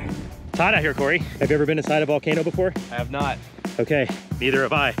done. It's hot out here, Corey. Have you ever been inside a volcano before? I have not. Okay, neither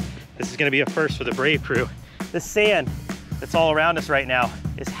have I. This is gonna be a first for the brave crew. This sand that's all around us right now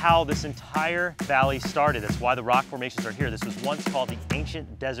is how this entire valley started. That's why the rock formations are here. This was once called the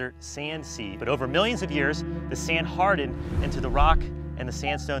ancient desert sand sea. But over millions of years, the sand hardened into the rock and the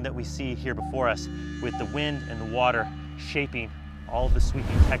sandstone that we see here before us, with the wind and the water shaping all of the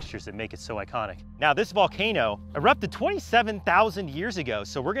sweeping textures that make it so iconic. Now, this volcano erupted 27,000 years ago,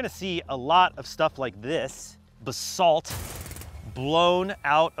 so we're gonna see a lot of stuff like this. Basalt blown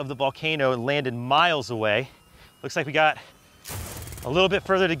out of the volcano and landed miles away. Looks like we got a little bit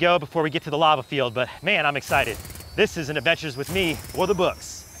further to go before we get to the lava field, but man, I'm excited. This is an Adventures with Me or the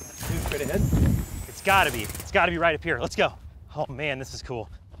books. Straight ahead. It's gotta be right up here. Let's go. Oh man, this is cool.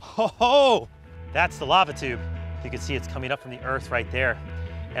 Ho, that's the lava tube. You can see it's coming up from the earth right there.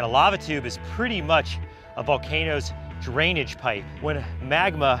 And a lava tube is pretty much a volcano's drainage pipe. When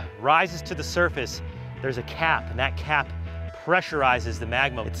magma rises to the surface, there's a cap, and that cap pressurizes the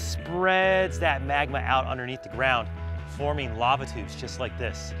magma. It spreads that magma out underneath the ground, forming lava tubes just like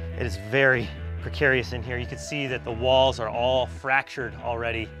this. It is very precarious in here. You can see that the walls are all fractured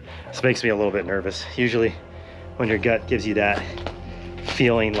already. This makes me a little bit nervous. Usually when your gut gives you that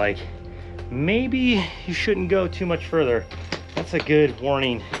feeling like maybe you shouldn't go too much further, that's a good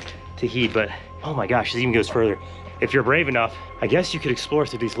warning to heed. But oh my gosh, it even goes further. If you're brave enough, I guess you could explore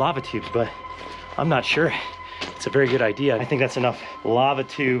through these lava tubes, but I'm not sure it's a very good idea. I think that's enough lava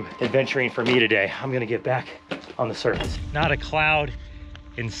tube adventuring for me today. I'm gonna get back on the surface. Not a cloud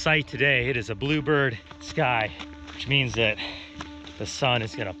in sight today. It is a bluebird sky, which means that the sun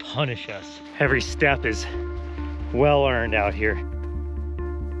is gonna punish us. Every step is well earned out here.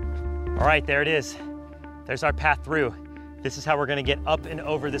 All right, there it is. There's our path through. This is how we're gonna get up and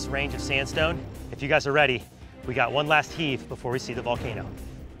over this range of sandstone. If you guys are ready, we got one last heave before we see the volcano.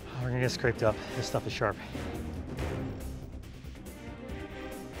 We're gonna get scraped up. This stuff is sharp.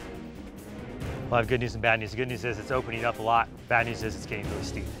 Well, I have good news and bad news. The good news is it's opening up a lot. Bad news is it's getting really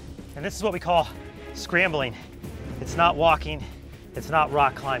steep. And this is what we call scrambling. It's not walking, it's not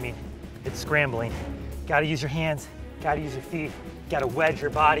rock climbing, it's scrambling. Gotta use your hands, gotta use your feet, gotta wedge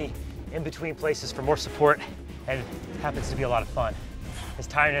your body in between places for more support, and it happens to be a lot of fun. As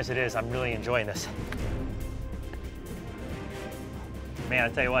tiring as it is, I'm really enjoying this. Man,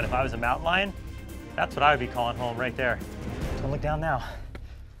 I tell you what, if I was a mountain lion, That's what I would be calling home right there. Don't look down now.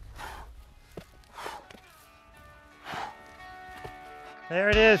 There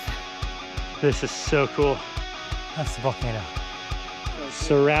it is. This is so cool. That's the volcano.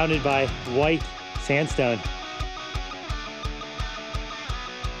 Surrounded by white sandstone.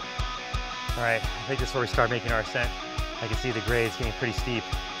 All right, I think this is where we start making our ascent. I can see the grades getting pretty steep.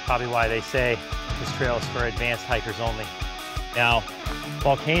 Probably why they say this trail is for advanced hikers only. Now,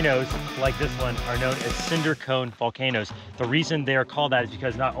 volcanoes like this one are known as cinder cone volcanoes. The reason they are called that is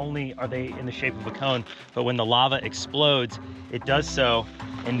because not only are they in the shape of a cone, but when the lava explodes, it does so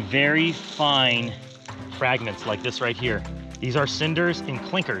in very fine fragments like this right here. These are cinders and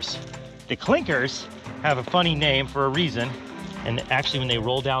clinkers. The clinkers have a funny name for a reason, and actually when they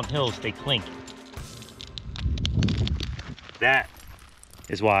roll down hills, they clink. That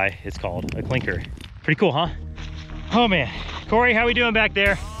is why it's called a clinker. Pretty cool, huh? Oh man. Corey, how we doing back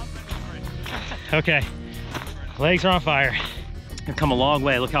there? Okay, legs are on fire. We've come a long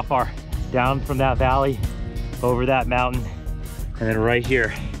way, look how far. Down from that valley, over that mountain, and then right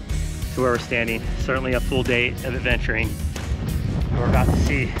here to where we're standing. Certainly a full day of adventuring. We're about to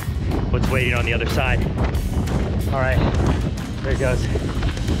see what's waiting on the other side. All right, there it goes.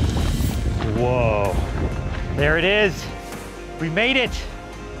 Whoa, there it is. We made it.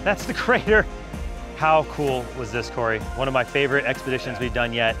 That's the crater. How cool was this, Corey? One of my favorite expeditions we've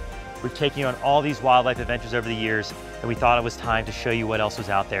done yet. We've taken you on all these wildlife adventures over the years, and we thought it was time to show you what else was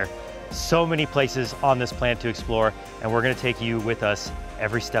out there. So many places on this planet to explore, and we're gonna take you with us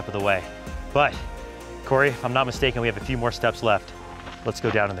every step of the way. But, Corey, if I'm not mistaken, we have a few more steps left. Let's go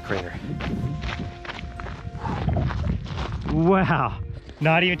down in the crater. Wow,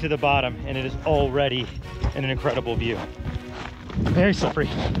 not even to the bottom, and it is already an incredible view. Very slippery,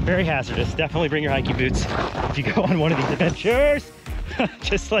 very hazardous. Definitely bring your hiking boots if you go on one of these adventures.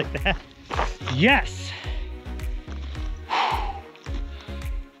 Just like that. Yes.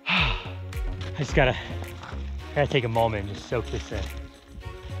 I just gotta take a moment and just soak this in.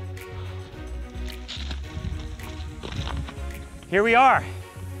 Here we are.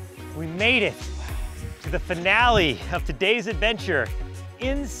 We made it to the finale of today's adventure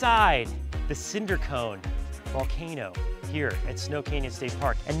inside the cinder cone volcano here at Snow Canyon State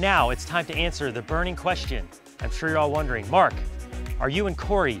Park. And now it's time to answer the burning question. I'm sure you're all wondering, Mark, are you and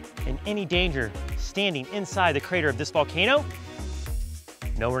Corey in any danger standing inside the crater of this volcano?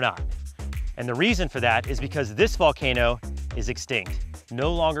 No, we're not. And the reason for that is because this volcano is extinct,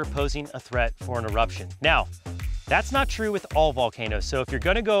 no longer posing a threat for an eruption. Now, that's not true with all volcanoes. So if you're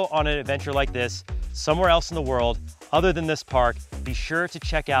gonna go on an adventure like this somewhere else in the world, other than this park, be sure to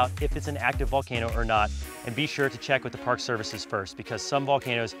check out if it's an active volcano or not, and be sure to check with the park services first, because some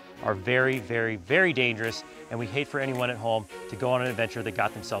volcanoes are very, very, very dangerous, and we hate for anyone at home to go on an adventure that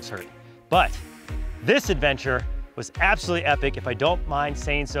got themselves hurt. But this adventure was absolutely epic, if I don't mind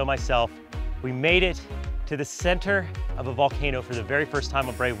saying so myself. We made it to the center of a volcano for the very first time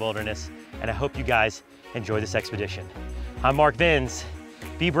on Brave Wilderness, and I hope you guys enjoy this expedition. I'm Mark Vins.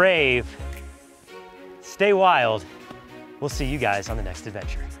 Be brave, stay wild. We'll see you guys on the next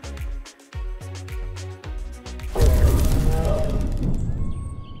adventure.